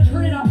go, we've got to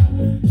turn it up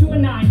to a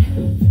 9.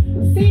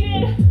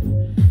 Seated,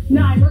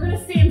 9. We're going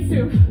to stand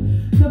soon.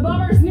 The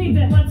bummers need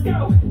it. Let's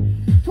go.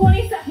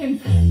 20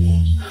 seconds.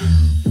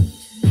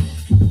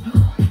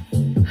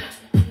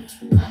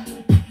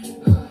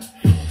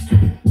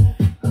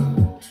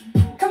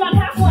 Come on,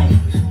 halfway.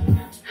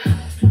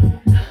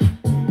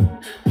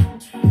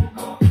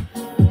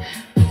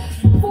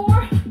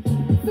 4,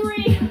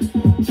 3,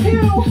 2,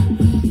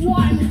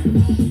 1.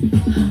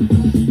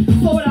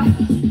 Slow it up.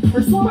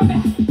 Or slow it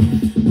back.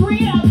 Bring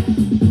it up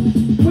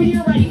when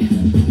you're ready.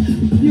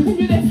 You can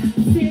do this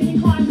standing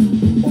climb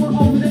or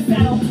over the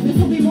saddle. This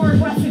will be more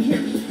aggressive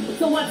here.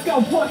 So let's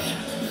go. Push.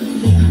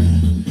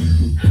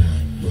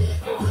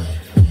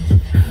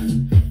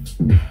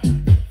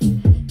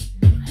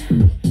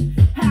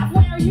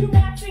 Halfway. Are you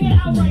maxing it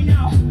out right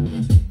now?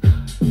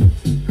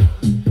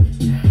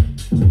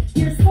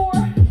 Here's 4,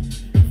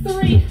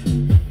 3,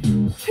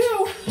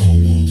 2,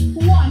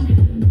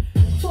 1.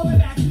 Slow it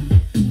back.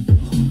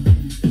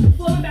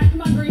 Slow it back.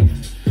 Come on, breathe.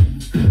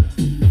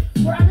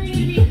 Wherever you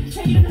need to be,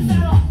 take it in the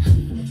saddle.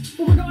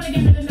 But we're going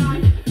again to the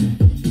 9.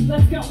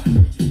 Let's go.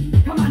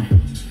 Come on.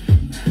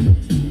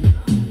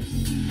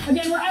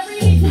 Again, wherever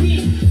you need to be,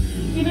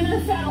 even in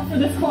the saddle for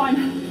this climb.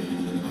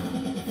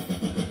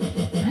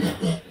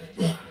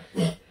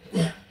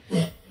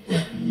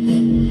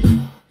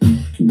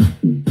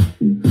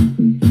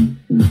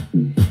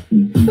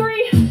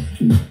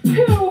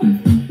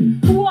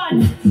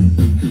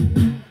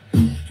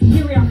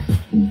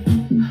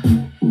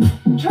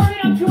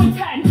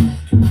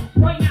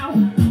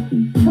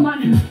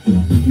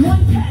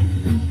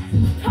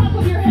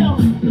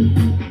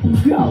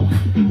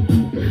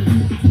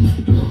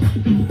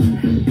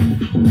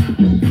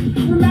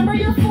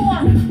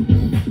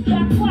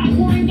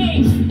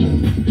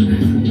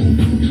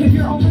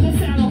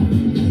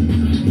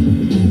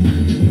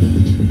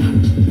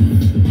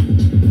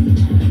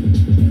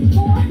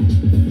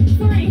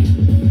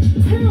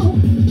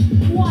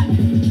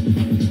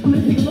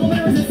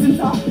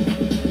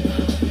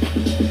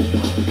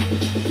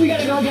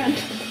 go again.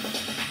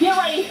 Get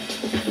ready.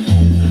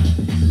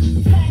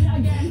 10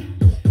 again.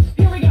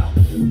 Here we go.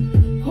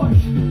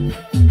 Push.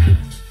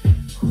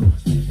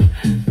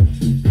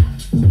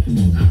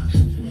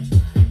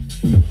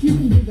 You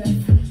can do this.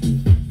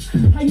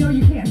 I know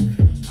you can.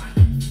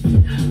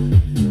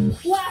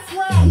 Last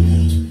round.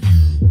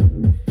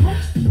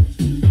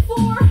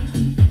 4,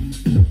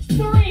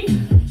 3,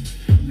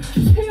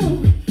 2,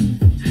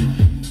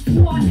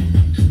 1.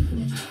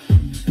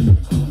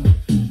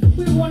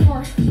 We have one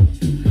more.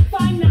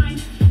 5, 9.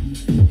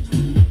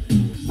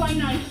 5,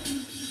 9.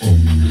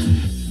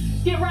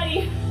 Get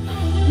ready.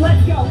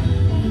 Let's go.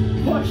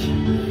 Push.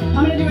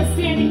 I'm gonna do a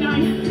standing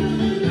 9.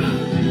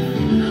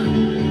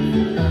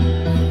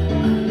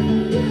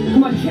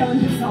 Come on,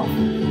 challenge yourself.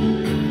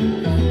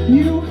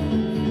 You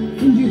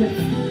can do this.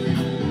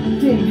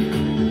 Dig.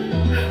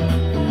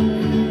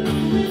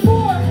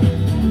 4,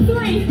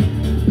 3,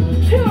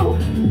 2,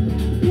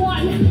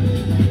 1.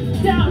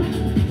 Down.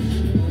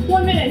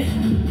 1 minute.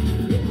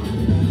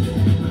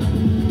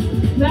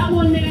 That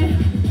 1 minute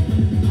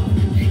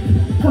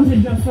comes at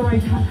just the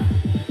right time.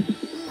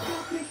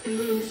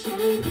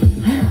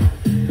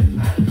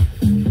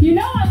 You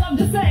know I love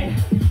to say,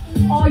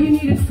 all you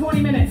need is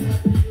 20 minutes.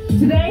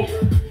 Today,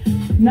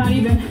 not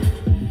even.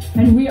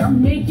 And we are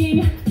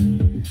making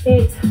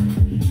it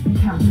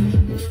count.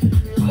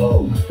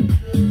 Whew.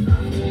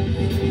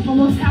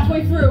 Almost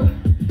halfway through.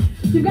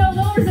 You've got a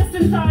little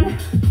resistance on.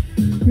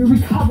 You're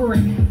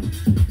recovering.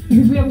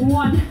 Because we have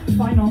one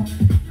final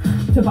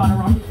Tabata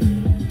run.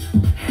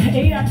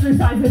 8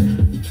 exercises,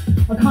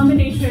 a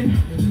combination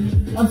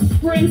of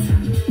sprints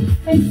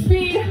and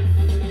speed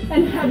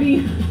and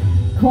heavy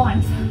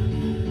climbs.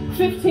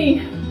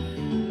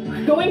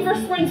 15. Going for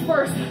sprints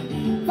first.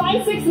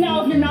 5, 6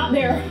 now if you're not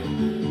there.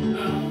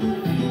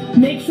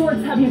 Make sure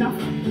it's heavy enough.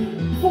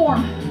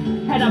 Form.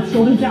 Head up,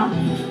 shoulders down.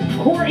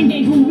 Core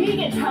engage. When we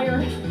get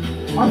tired,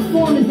 our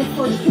form is the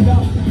first to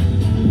go.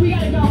 We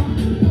gotta go.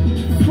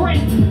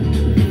 Sprint.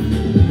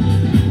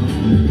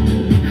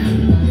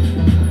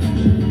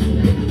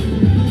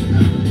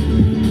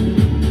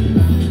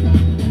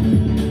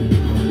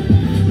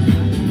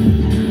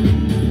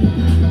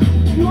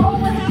 You're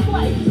over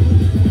halfway.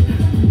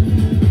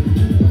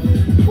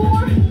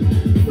 4,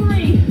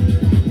 3,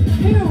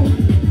 2,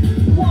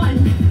 1.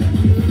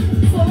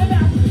 Slow it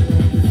back.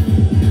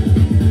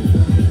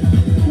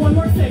 1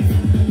 more 6.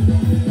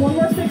 1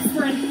 more 6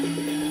 sprint.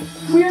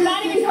 We are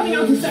not even coming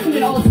out to second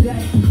at all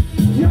today.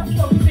 Just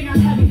focusing on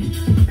heavy.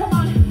 Come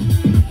on.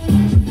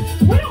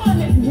 We don't want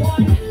to miss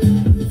 1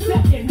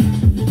 second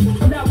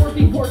of that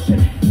working portion.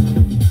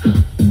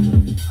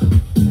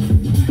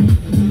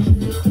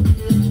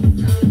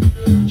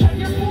 Check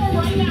your form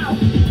right now.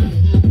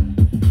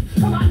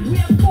 Come on, we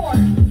have 4,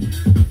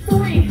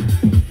 3,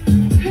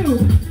 2,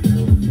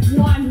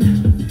 1.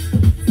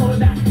 Slow it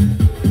back.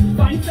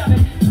 Find 7.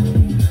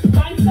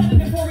 Find 7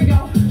 before we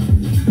go.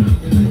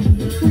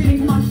 Breathing,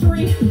 come on,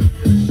 3,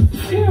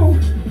 2,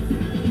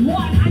 1.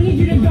 I need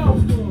you to go.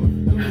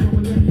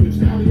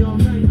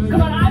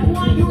 Come on, I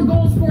want your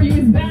goals for you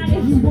as bad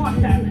as you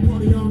want them.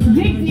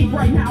 Dig deep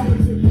right now.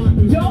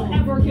 Don't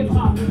ever give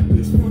up.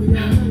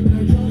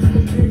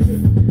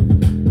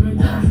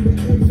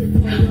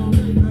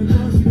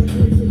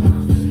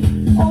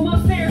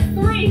 Almost there.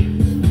 3,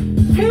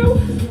 2,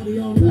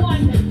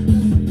 1.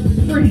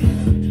 Breathe.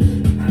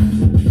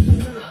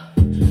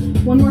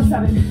 1 more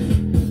 7.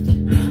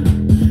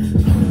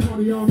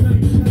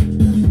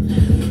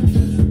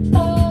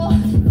 All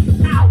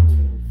out.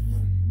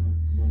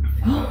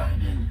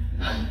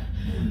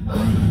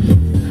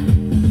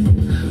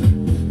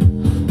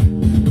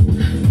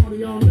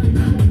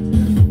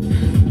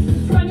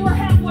 Come on, you are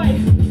halfway.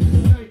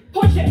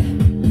 Push it.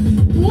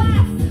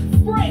 Last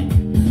sprint.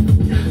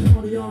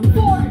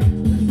 4,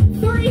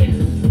 3,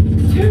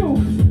 2,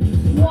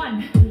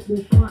 1.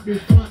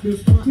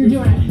 You're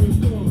doing it.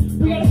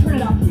 We gotta turn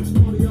it up.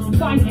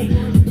 Find 8.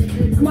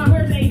 Come on,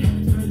 where's 8?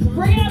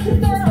 Bring it up to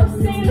 3rd or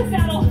stay in the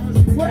saddle.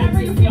 Wherever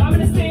you feel, I'm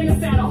gonna stay in the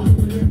saddle.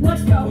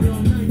 Let's go.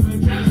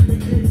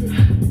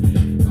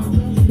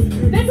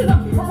 This is a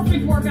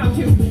perfect workout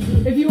too.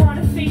 If you are on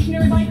a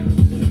stationary bike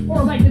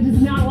or a bike that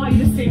does not allow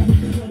you to stand.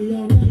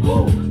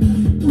 Ooh,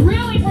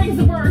 really brings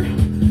the burn.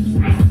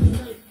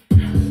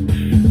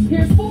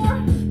 Here's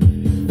 4,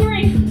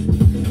 3,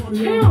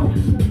 2,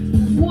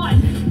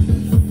 1.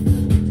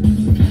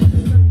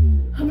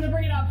 I'm gonna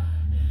bring it up.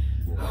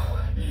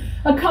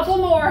 A couple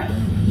more.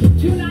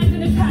 2 9s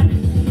and a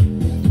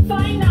 10.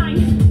 Find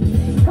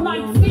 9. Come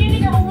on,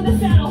 standing or over the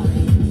saddle.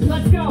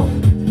 Let's go.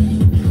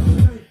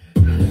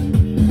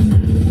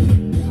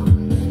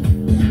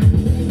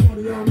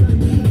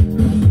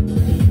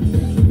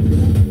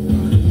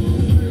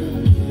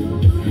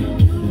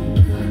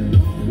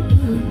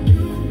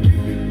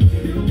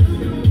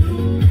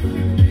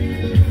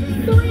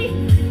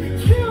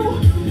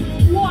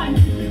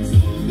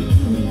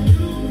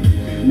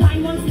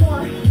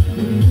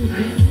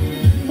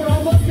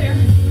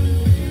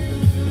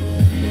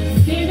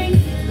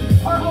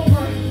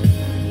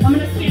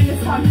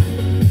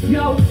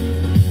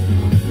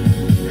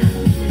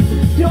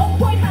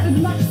 quite have as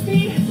much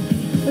speed,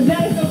 but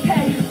that is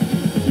okay.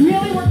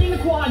 Really working the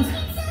quads,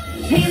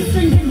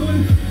 hamstrings and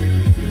glutes.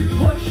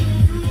 Push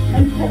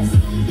and pull.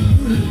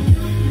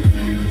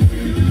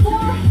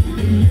 4,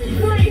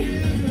 3,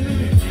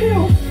 2,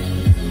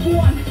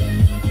 1.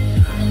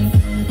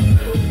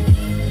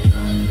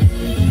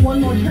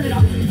 One more, turn it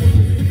up.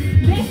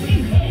 This is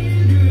it.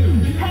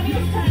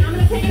 Heaviest 10. I'm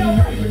going to take it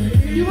over.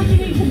 Do what you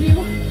need to do.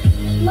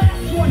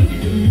 Last 20.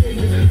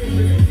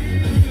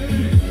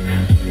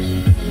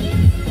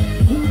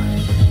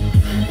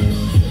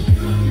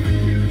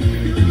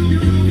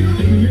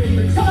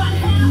 Come on,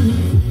 half.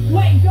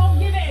 Wait, don't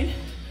give in.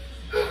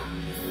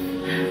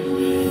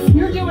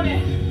 You're doing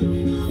it.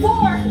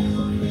 4,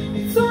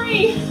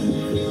 3,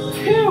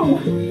 2,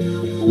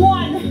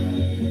 1.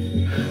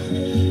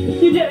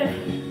 You did it.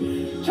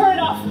 Turn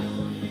it off.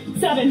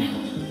 7.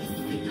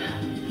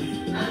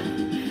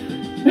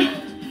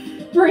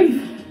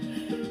 Breathe.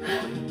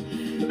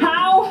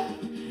 How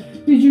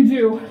did you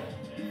do?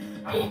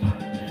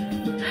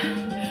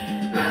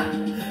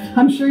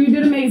 I'm sure you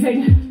did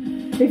amazing.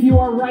 If you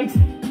are right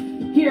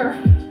here,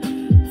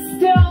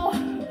 still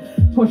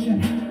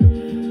pushing.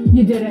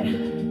 You did it.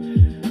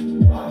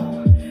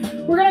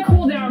 We're gonna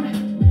cool down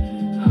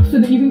so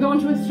that you can go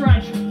into a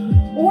stretch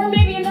or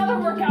maybe another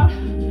workout.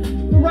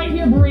 Right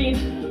here, breathe.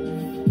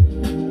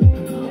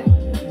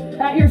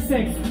 At your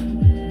 6.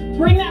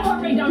 Bring that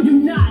heart rate down. Do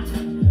not,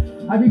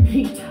 I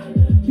repeat,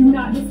 do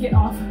not just get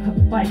off of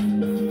the bike.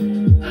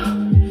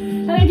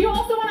 And I do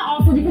also want to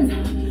offer, because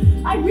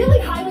I really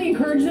highly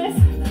encourage this,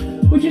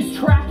 which is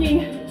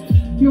tracking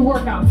your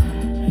workouts.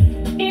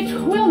 It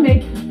will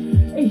make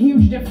a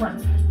huge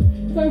difference.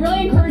 So I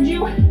really encourage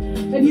you,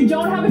 if you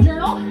don't have a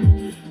journal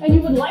and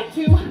you would like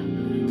to,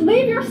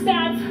 leave your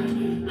stats.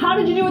 How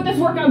did you do with this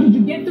workout? Did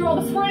you get through all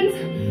the sprints?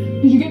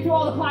 Did you get through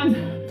all the climbs?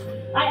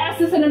 I asked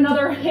this in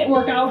another HIIT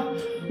workout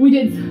we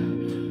did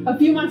a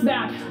few months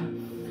back.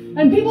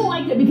 And people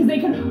liked it because they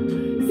could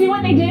see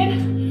what they did,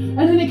 and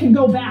then they could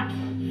go back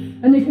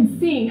and they could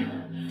see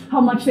how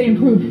much they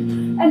improved.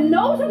 And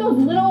those are those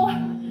little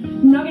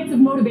nuggets of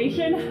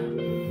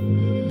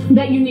motivation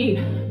that you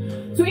need.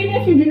 So even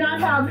if you do not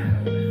have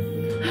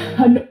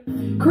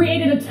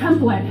created a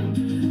template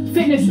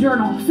fitness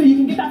journal, so you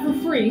can get that for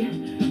free,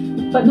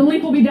 but the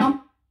link will be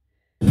down.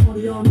 4,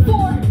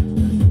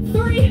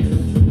 3,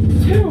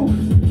 2,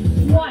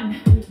 1.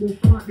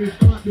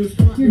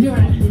 You're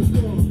doing it.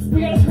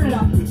 We gotta turn it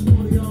up.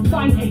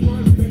 Find 8.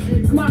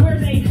 Come on,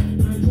 where's 8?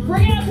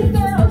 Bring it up to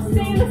 3rd or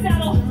stay in the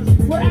saddle.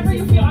 Wherever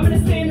you feel, I'm gonna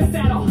stay in the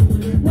saddle.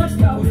 Let's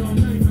go.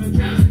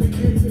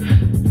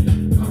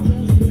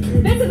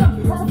 This is a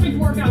perfect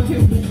workout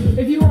too.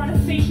 If you are on a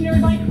stationary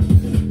bike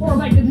or a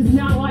bike that does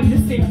not allow you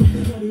to stand.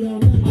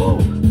 Oh,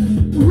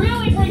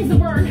 really brings the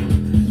burn.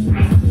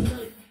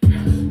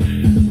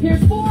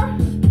 Here's 4,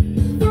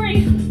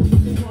 3,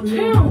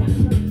 2,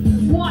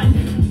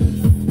 1.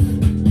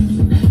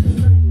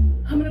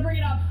 I'm gonna bring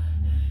it up.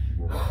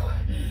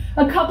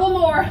 A couple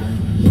more.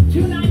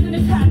 2 9s and a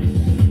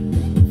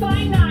 10.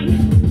 Find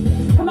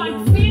 9. Come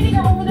on, standing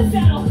or over the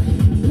saddle.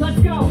 Let's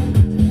go.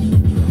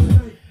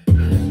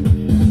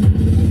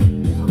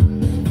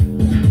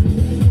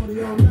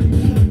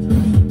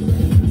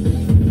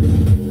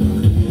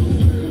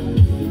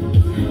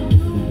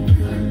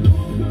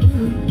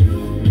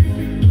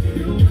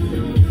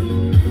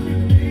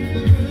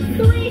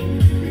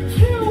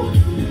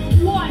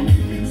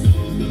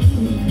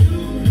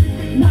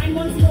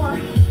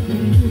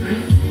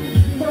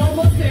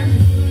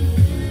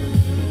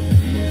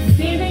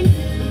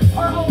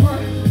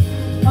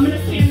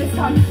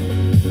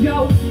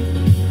 Go.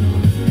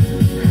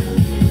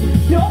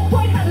 Don't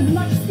quite have as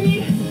much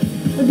speed,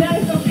 but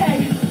that is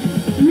okay.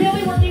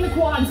 Really working the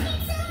quads,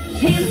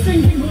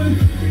 hamstrings and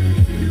glutes.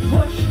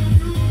 Push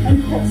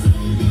and pull.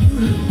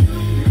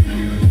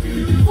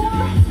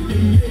 4,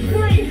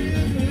 3,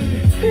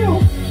 2,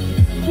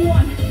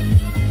 1.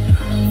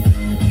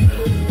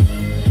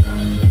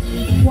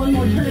 One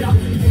more, turn it up.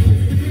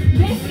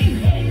 This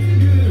is it.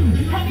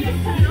 Heaviest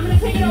 10. I'm gonna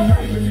take it over.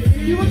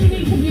 Do what you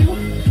need to do.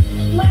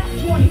 Last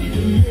 20.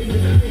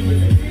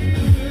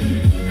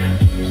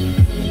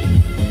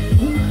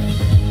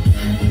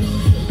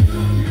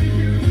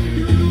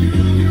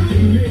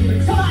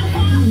 Come on,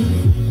 half.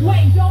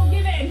 Wait, don't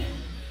give in.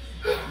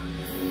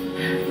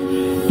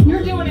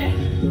 You're doing it.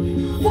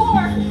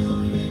 4,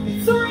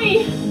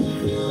 3,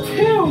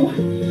 2,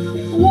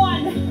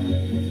 1.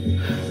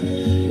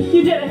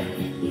 You did it.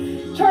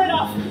 Turn it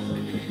off.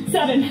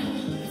 7.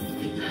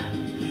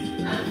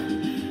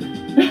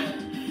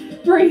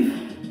 Breathe.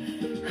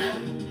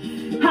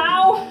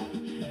 How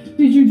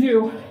did you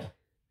do?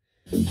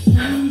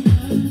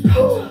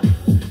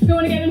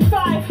 Going again in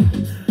 5,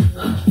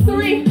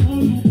 3.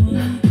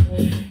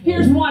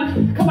 Here's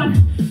 1. Come on.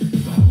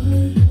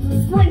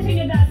 Sprinting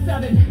at that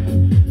 7.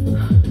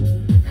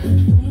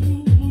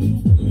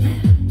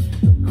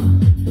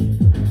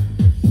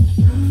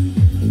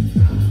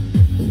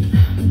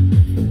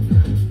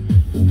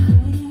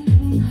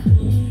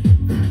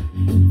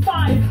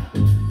 5,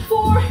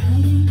 4,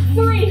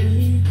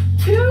 3,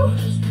 2,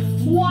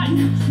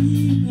 1.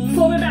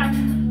 Slow it back.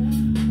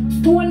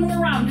 One more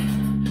round.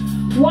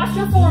 Watch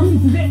your form.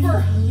 This is it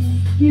for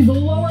these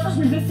lower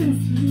resistance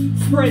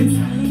sprints.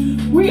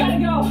 We gotta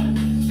go.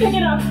 Pick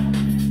it up.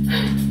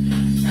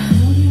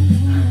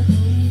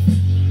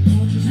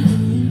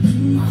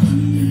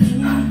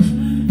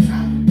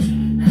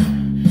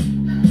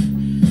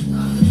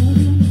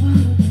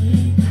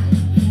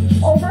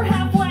 Over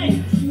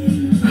halfway.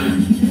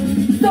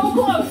 So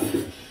close.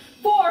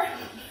 4,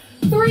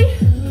 3,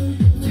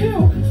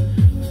 2,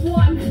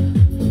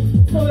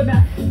 1. Slow it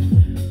back.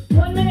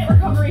 1 minute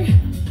recovery.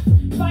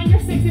 Find your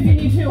 6 if you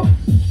need to.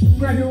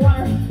 Grab your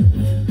water.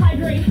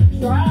 Hydrate.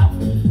 Dry out.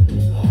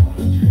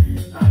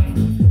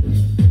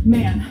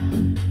 Man.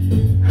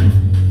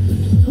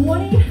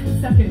 20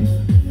 seconds.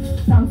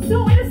 Sounds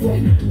so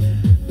innocent,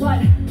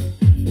 but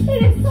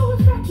it is so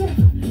effective.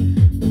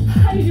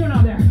 How you doing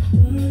out there?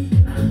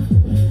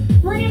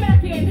 Bring it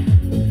back in.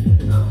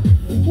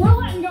 We're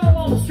letting go of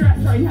all the stress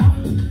right now.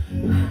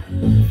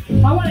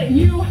 I want it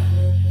you,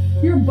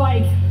 your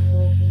bike,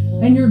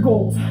 and your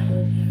goals.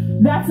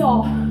 That's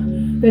all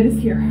that is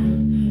here.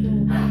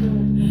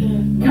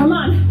 Come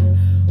on.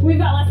 We've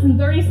got less than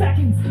 30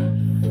 seconds.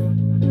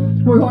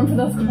 We're going for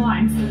those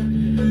climbs.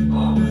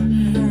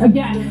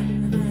 Again,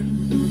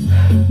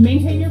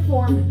 maintain your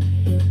form.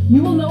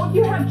 You will know if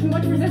you have too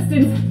much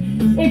resistance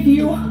if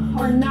you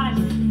are not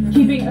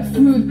keeping a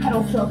smooth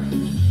pedal stroke.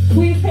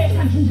 Please pay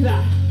attention to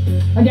that.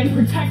 Again,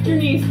 protect your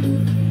knees.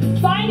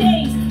 Find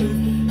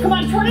 8. Come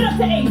on, turn it up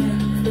to 8.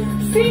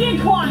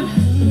 Seated climb.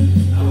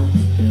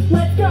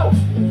 Let's go.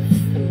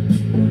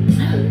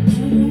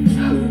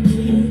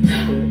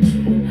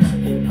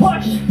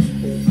 Push.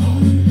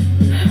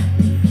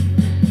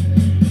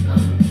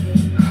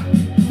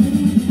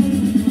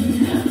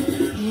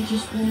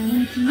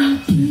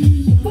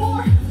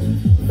 4,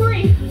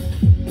 3,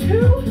 2,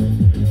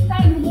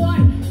 and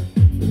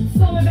 1.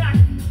 Slow it back.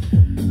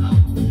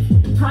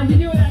 How'd you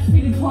do with that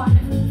seated climb?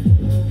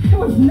 It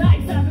was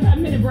nice after that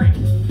minute break.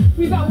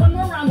 We've got one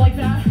more round like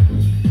that.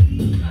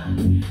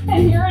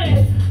 And here it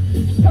is.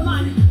 Come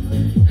on.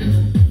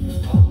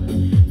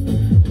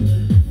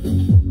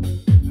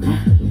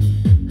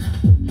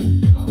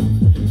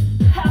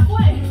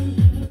 Halfway.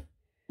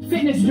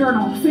 Fitness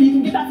journal. So you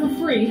can get that for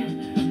free.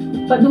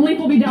 But the link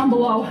will be down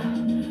below.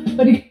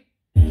 But it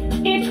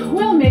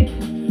will make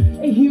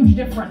a huge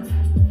difference.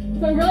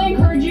 So I really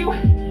encourage you,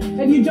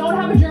 if you don't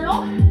have a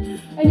journal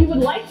and you would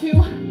like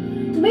to,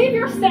 leave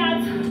your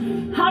stats.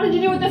 How did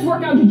you do with this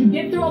workout? Did you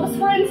get through all the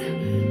sprints?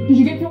 Did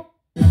you get through?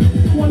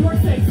 One more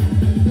 6.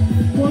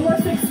 One more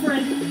 6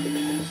 sprint.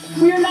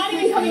 We are not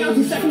even coming out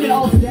to second at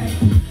all today.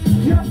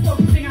 Just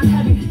focusing on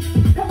heavy.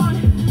 Come on.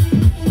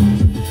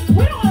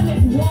 We don't want to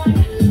miss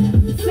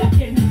 1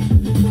 second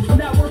of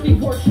that working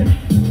portion.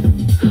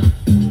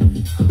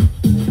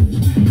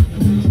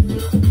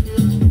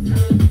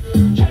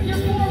 Check your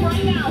form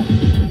right now.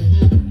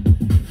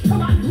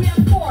 Come on, we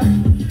have 4,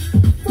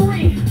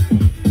 3,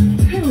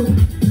 2,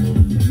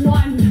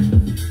 1.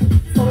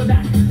 Slow it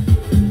back.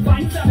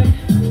 Find 7.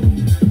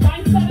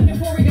 Find 7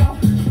 before we go.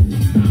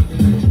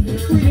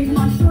 Breathing, come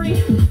on. 3,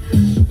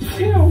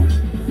 2,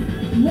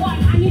 1.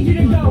 I need you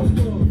to go.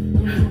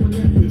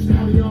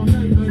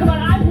 Come on,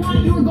 I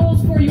want your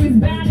goals for you as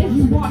bad as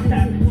you want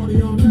them.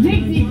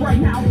 Dig deep right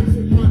now.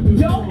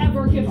 Don't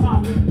ever give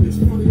up.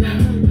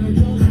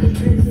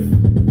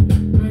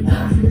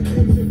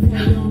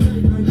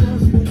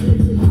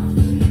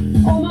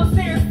 Almost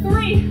there.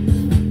 3,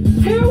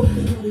 2,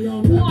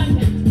 1.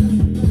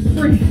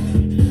 Breathe.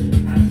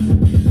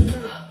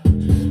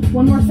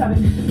 One more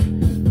 7.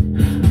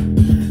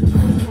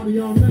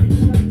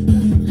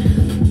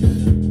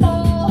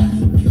 All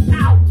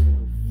out.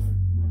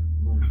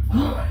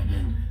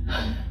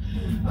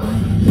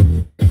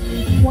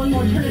 One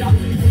more, turn it up.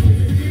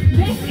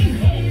 This is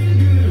it.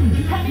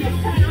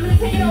 Heaviest 10. I'm going to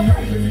take it over.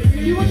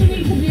 Do what you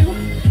need to do.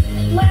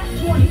 Last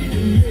 20.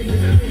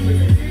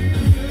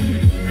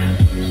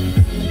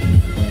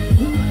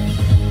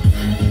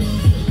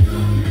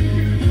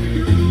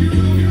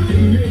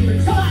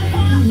 Come on,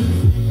 half.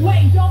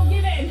 Wait, don't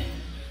give in.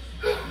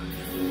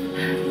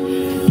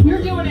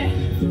 You're doing it.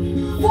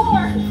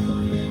 4,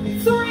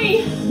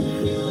 3,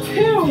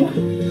 2,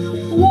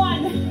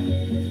 1.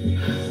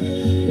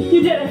 You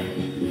did it.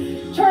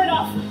 Turn it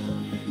off.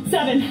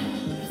 7.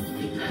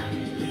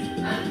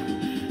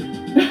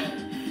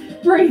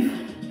 Breathe.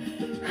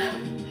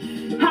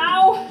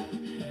 How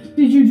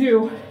did you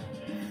do?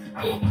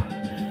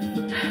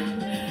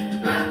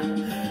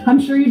 I'm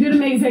sure you did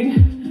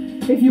amazing.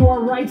 If you are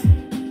right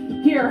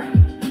here,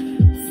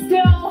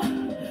 still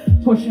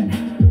pushing.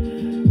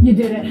 You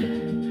did it.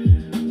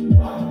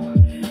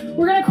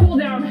 We're gonna cool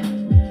down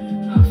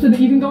so that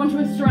you can go into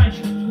a stretch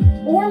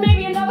or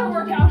maybe another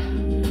workout.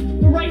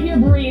 But right here,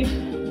 breathe.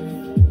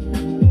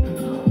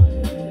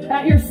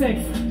 At your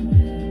 6.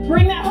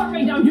 Bring that heart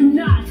rate down. Do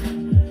not,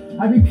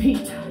 I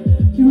repeat,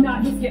 do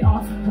not just get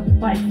off the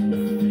bike.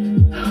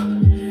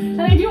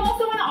 And I do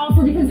also want to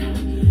offer, because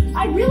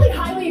I really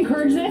highly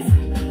encourage this,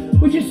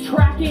 which is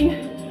tracking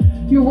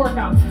your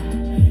workouts.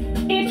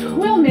 It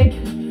will make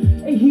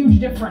a a huge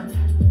difference.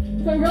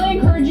 So I really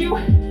encourage you,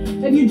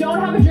 if you don't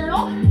have a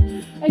journal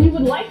and you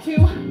would like to,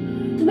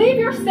 leave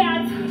your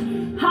stats.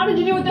 How did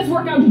you do with this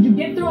workout? Did you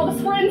get through all the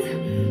sprints?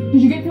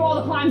 Did you get through all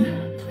the climbs?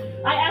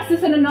 I asked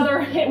this in another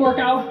HIIT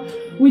workout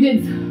we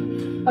did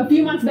a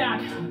few months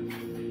back.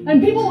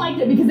 And people liked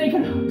it because they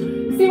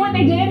could see what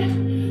they did,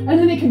 and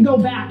then they could go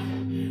back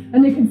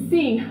and they could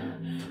see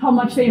how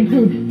much they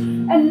improved.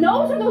 And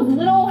those are those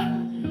little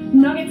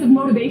nuggets of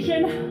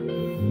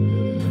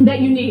motivation that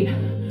you need.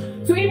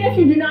 So even if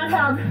you do not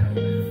have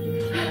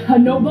a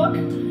notebook,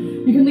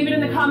 you can leave it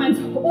in the comments,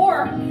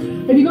 or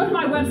if you go to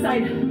my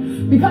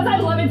website, because I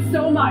love it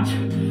so much,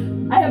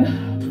 I have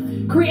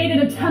created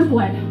a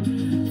template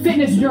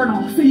fitness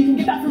journal, so you can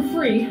get that for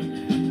free,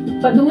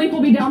 but the link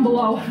will be down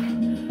below.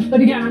 But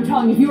again, I'm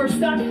telling you, if you are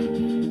stuck,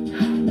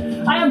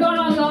 I have gone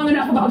on long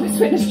enough about this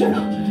fitness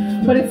journal,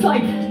 but it's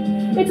like,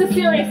 it's a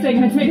serious thing,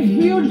 and it's made a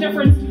huge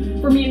difference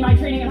for me in my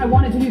training, and I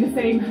wanted to do the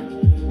same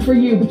for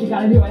you, but you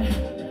gotta do it.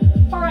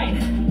 All right,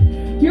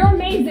 you're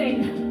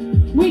amazing.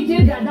 We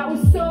did that. That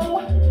was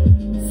so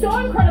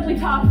incredibly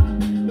tough,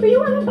 but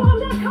you are the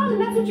bomb.com,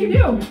 and that's what you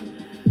do.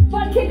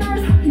 Butt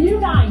kickers,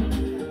 unite.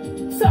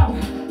 So,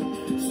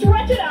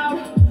 stretch it out.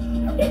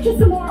 I'll get you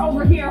some more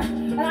over here,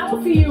 and I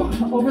will see you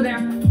over there.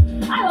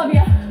 I love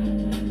you.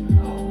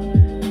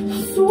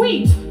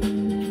 Sweet.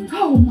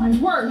 Oh my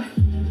word.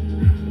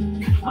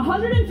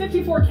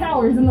 154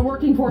 calories in the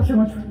working portion,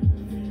 which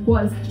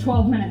was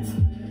 12 minutes.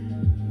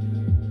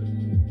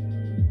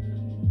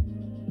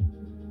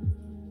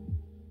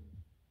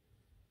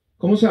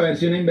 ¿Cómo saber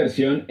si una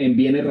inversión en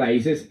bienes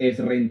raíces es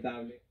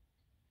rentable?